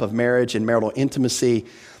setup of marriage and marital intimacy,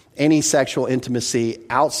 any sexual intimacy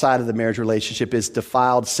outside of the marriage relationship is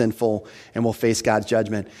defiled, sinful, and will face God's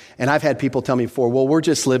judgment. And I've had people tell me before, well, we're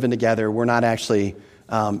just living together. We're not actually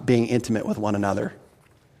being intimate with one another.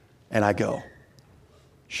 And I go,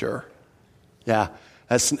 sure. Yeah,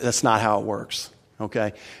 that's not how it works,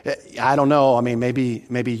 okay? I don't know. I mean,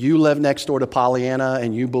 maybe you live next door to Pollyanna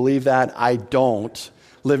and you believe that. I don't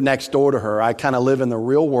live next door to her. I kind of live in the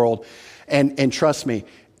real world. And trust me,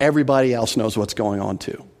 everybody else knows what's going on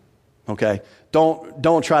too, okay?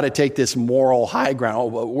 Don't try to take this moral high ground. Oh,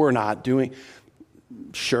 well, we're not doing.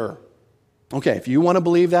 Sure. Okay, if you want to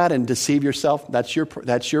believe that and deceive yourself, that's your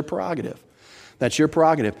prerogative. That's your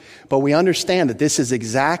prerogative. But we understand that this is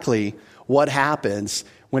exactly what happens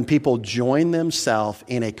when people join themselves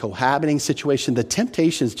in a cohabiting situation. The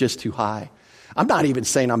temptation is just too high. I'm not even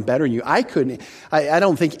saying I'm better than you. I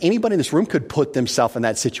don't think anybody in this room could put themselves in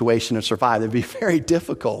that situation and survive. It'd be very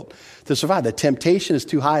difficult to survive. The temptation is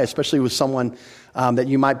too high, especially with someone that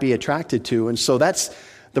you might be attracted to. And so that's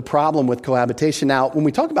the problem with cohabitation. Now, when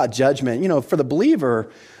we talk about judgment, for the believer,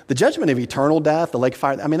 the judgment of eternal death, the lake of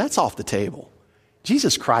fire, that's off the table.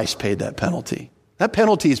 Jesus Christ paid that penalty. That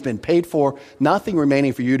penalty has been paid for, nothing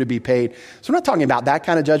remaining for you to be paid. So we're not talking about that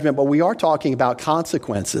kind of judgment, but we are talking about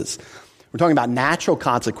consequences. We're talking about natural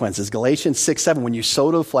consequences. Galatians 6:7, when you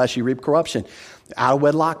sow to the flesh, you reap corruption. Out of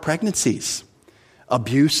wedlock pregnancies,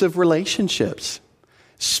 abusive relationships,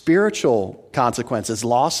 spiritual consequences,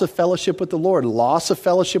 loss of fellowship with the Lord, loss of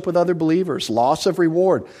fellowship with other believers, loss of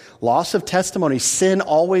reward, loss of testimony. Sin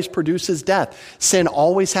always produces death. Sin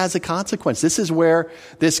always has a consequence. This is where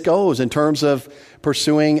this goes in terms of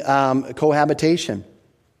pursuing cohabitation.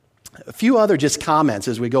 A few other just comments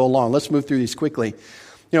as we go along. Let's move through these quickly.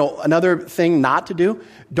 Another thing not to do,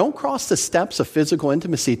 don't cross the steps of physical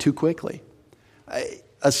intimacy too quickly.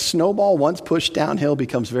 A snowball once pushed downhill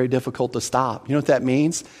becomes very difficult to stop. You know what that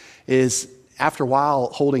means? Is after a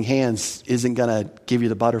while, holding hands isn't going to give you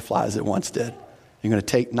the butterflies it once did. You're going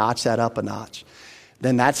to notch that up a notch.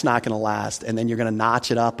 Then that's not going to last. And then you're going to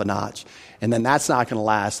notch it up a notch. And then that's not going to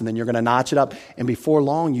last. And then you're going to notch it up. And before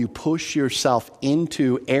long, you push yourself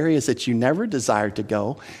into areas that you never desired to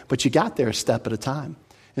go, but you got there a step at a time.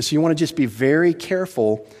 And so you want to just be very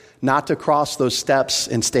careful not to cross those steps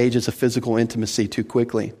and stages of physical intimacy too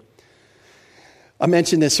quickly. I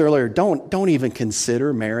mentioned this earlier. Don't even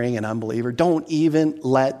consider marrying an unbeliever. Don't even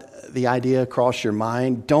let the idea cross your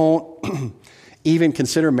mind. Don't even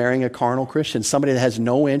consider marrying a carnal Christian, somebody that has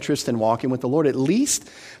no interest in walking with the Lord. At least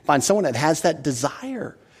find someone that has that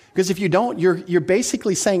desire. Because if you don't, you're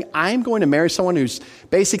basically saying, I'm going to marry someone who's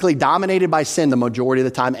basically dominated by sin the majority of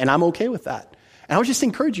the time, and I'm okay with that. And I would just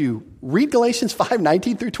encourage you, read Galatians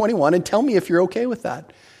 5:19 through 21 and tell me if you're okay with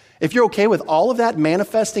that. If you're okay with all of that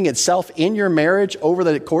manifesting itself in your marriage over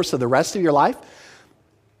the course of the rest of your life,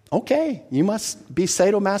 okay, you must be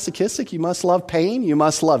sadomasochistic. You must love pain. You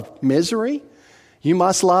must love misery. You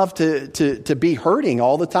must love to be hurting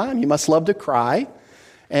all the time. You must love to cry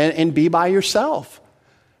and be by yourself.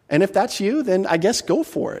 And if that's you, then I guess go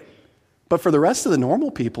for it. But for the rest of the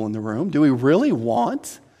normal people in the room, do we really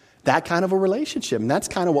want that kind of a relationship? And that's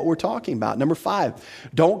kind of what we're talking about. Number 5,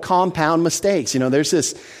 don't compound mistakes. There's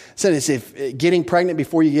this sentence, if getting pregnant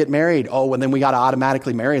before you get married, well, then we got to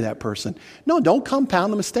automatically marry that person. No, don't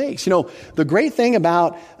compound the mistakes. The great thing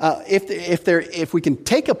about, if we can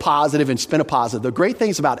take a positive and spin a positive, the great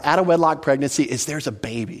things about out of wedlock pregnancy is there's a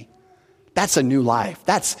baby. That's a new life.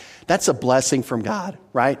 That's a blessing from God,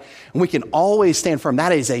 right? And we can always stand firm.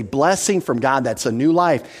 That is a blessing from God. That's a new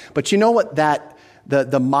life. But you know what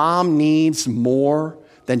the mom needs more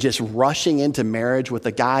than just rushing into marriage with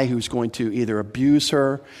a guy who's going to either abuse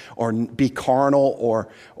her or be carnal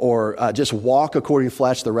or just walk according to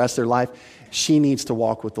flesh the rest of their life. She needs to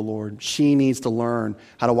walk with the Lord. She needs to learn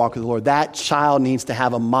how to walk with the Lord. That child needs to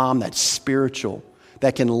have a mom that's spiritual,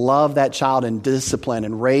 that can love that child and discipline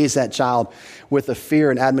and raise that child with the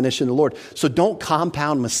fear and admonition of the Lord. So don't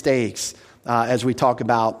compound mistakes as we talk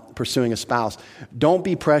about pursuing a spouse. Don't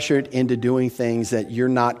be pressured into doing things that you're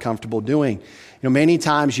not comfortable doing. Many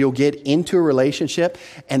times you'll get into a relationship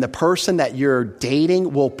and the person that you're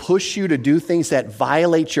dating will push you to do things that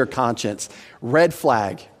violate your conscience. Red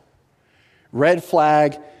flag. Red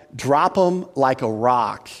flag. Drop them like a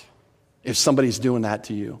rock if somebody's doing that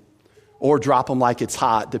to you. Or drop them like it's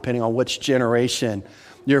hot, depending on which generation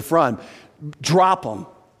you're from. Drop them.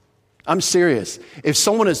 I'm serious. If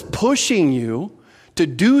someone is pushing you to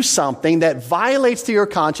do something that violates to your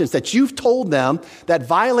conscience, that you've told them that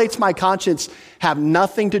violates my conscience, have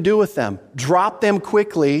nothing to do with them. Drop them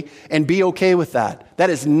quickly and be okay with that. That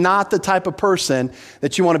is not the type of person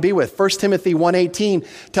that you want to be with. 1 Timothy 1:18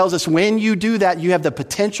 tells us when you do that, you have the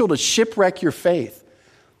potential to shipwreck your faith.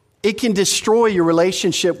 It can destroy your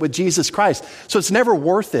relationship with Jesus Christ. So it's never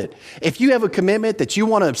worth it. If you have a commitment that you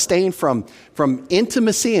want to abstain from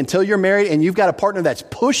intimacy until you're married and you've got a partner that's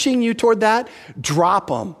pushing you toward that, drop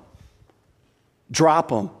them. Drop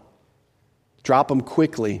them. Drop them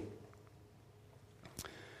quickly.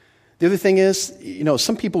 The other thing is,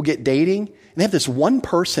 some people get dating and they have this one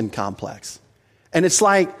person complex. And it's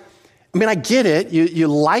like, I get it. You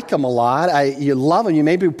like them a lot. You love them. You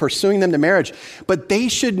may be pursuing them to marriage. But they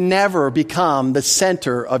should never become the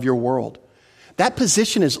center of your world. That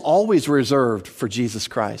position is always reserved for Jesus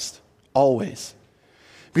Christ. Always.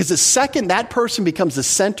 Because the second that person becomes the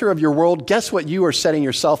center of your world, guess what you are setting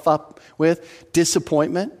yourself up with?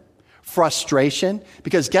 Disappointment, frustration.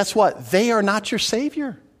 Because guess what? They are not your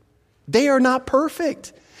Savior. They are not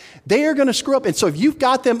perfect. They are going to screw up. And so if you've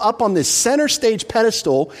got them up on this center stage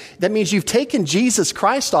pedestal, that means you've taken Jesus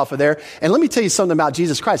Christ off of there. And let me tell you something about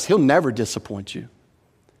Jesus Christ. He'll never disappoint you.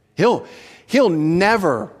 He'll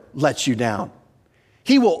never let you down.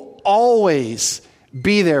 He will always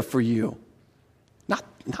be there for you.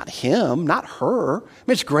 not him, not her. I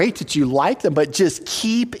mean, it's great that you like them, but just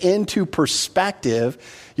keep into perspective.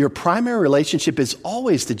 Your primary relationship is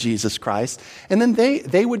always to Jesus Christ. And then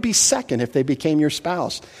they would be second if they became your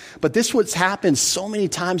spouse. But this what's happened so many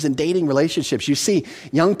times in dating relationships. You see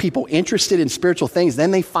young people interested in spiritual things,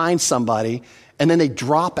 then they find somebody, and then they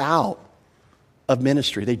drop out of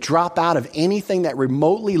ministry. They drop out of anything that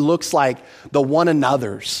remotely looks like the one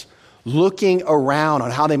another's, looking around on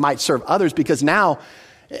how they might serve others, because now,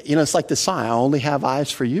 it's like the song, I only have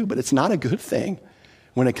eyes for you, but it's not a good thing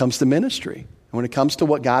when it comes to ministry, when it comes to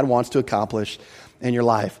what God wants to accomplish in your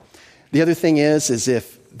life. The other thing is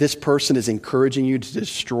if this person is encouraging you to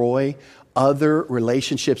destroy other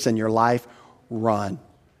relationships in your life, run.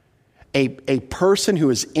 A person who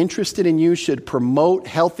is interested in you should promote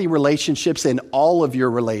healthy relationships in all of your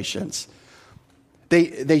relations.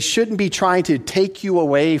 They shouldn't be trying to take you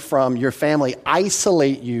away from your family,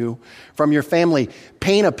 isolate you from your family,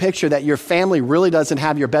 paint a picture that your family really doesn't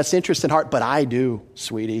have your best interest in heart, but I do,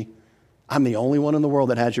 sweetie. I'm the only one in the world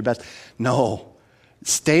that has your best. No,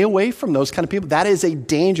 stay away from those kind of people. That is a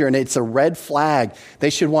danger, and it's a red flag.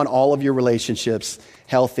 They should want all of your relationships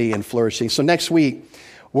healthy and flourishing. So next week,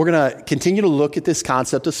 we're going to continue to look at this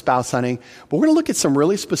concept of spouse hunting, but we're going to look at some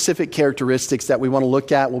really specific characteristics that we want to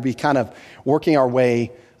look at. We'll be kind of working our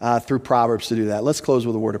way through Proverbs to do that. Let's close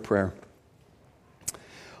with a word of prayer.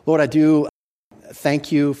 Lord, I do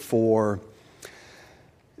thank you for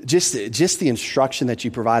just the instruction that you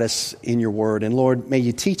provide us in your word. And Lord, may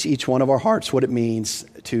you teach each one of our hearts what it means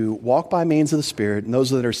to walk by means of the Spirit, and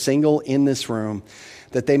those that are single in this room,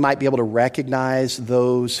 that they might be able to recognize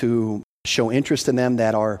those who show interest in them,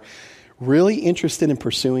 that are really interested in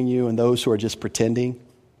pursuing you, and those who are just pretending.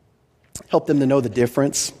 Help them to know the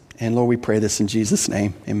difference. And Lord, we pray this in Jesus'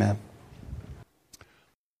 name. Amen.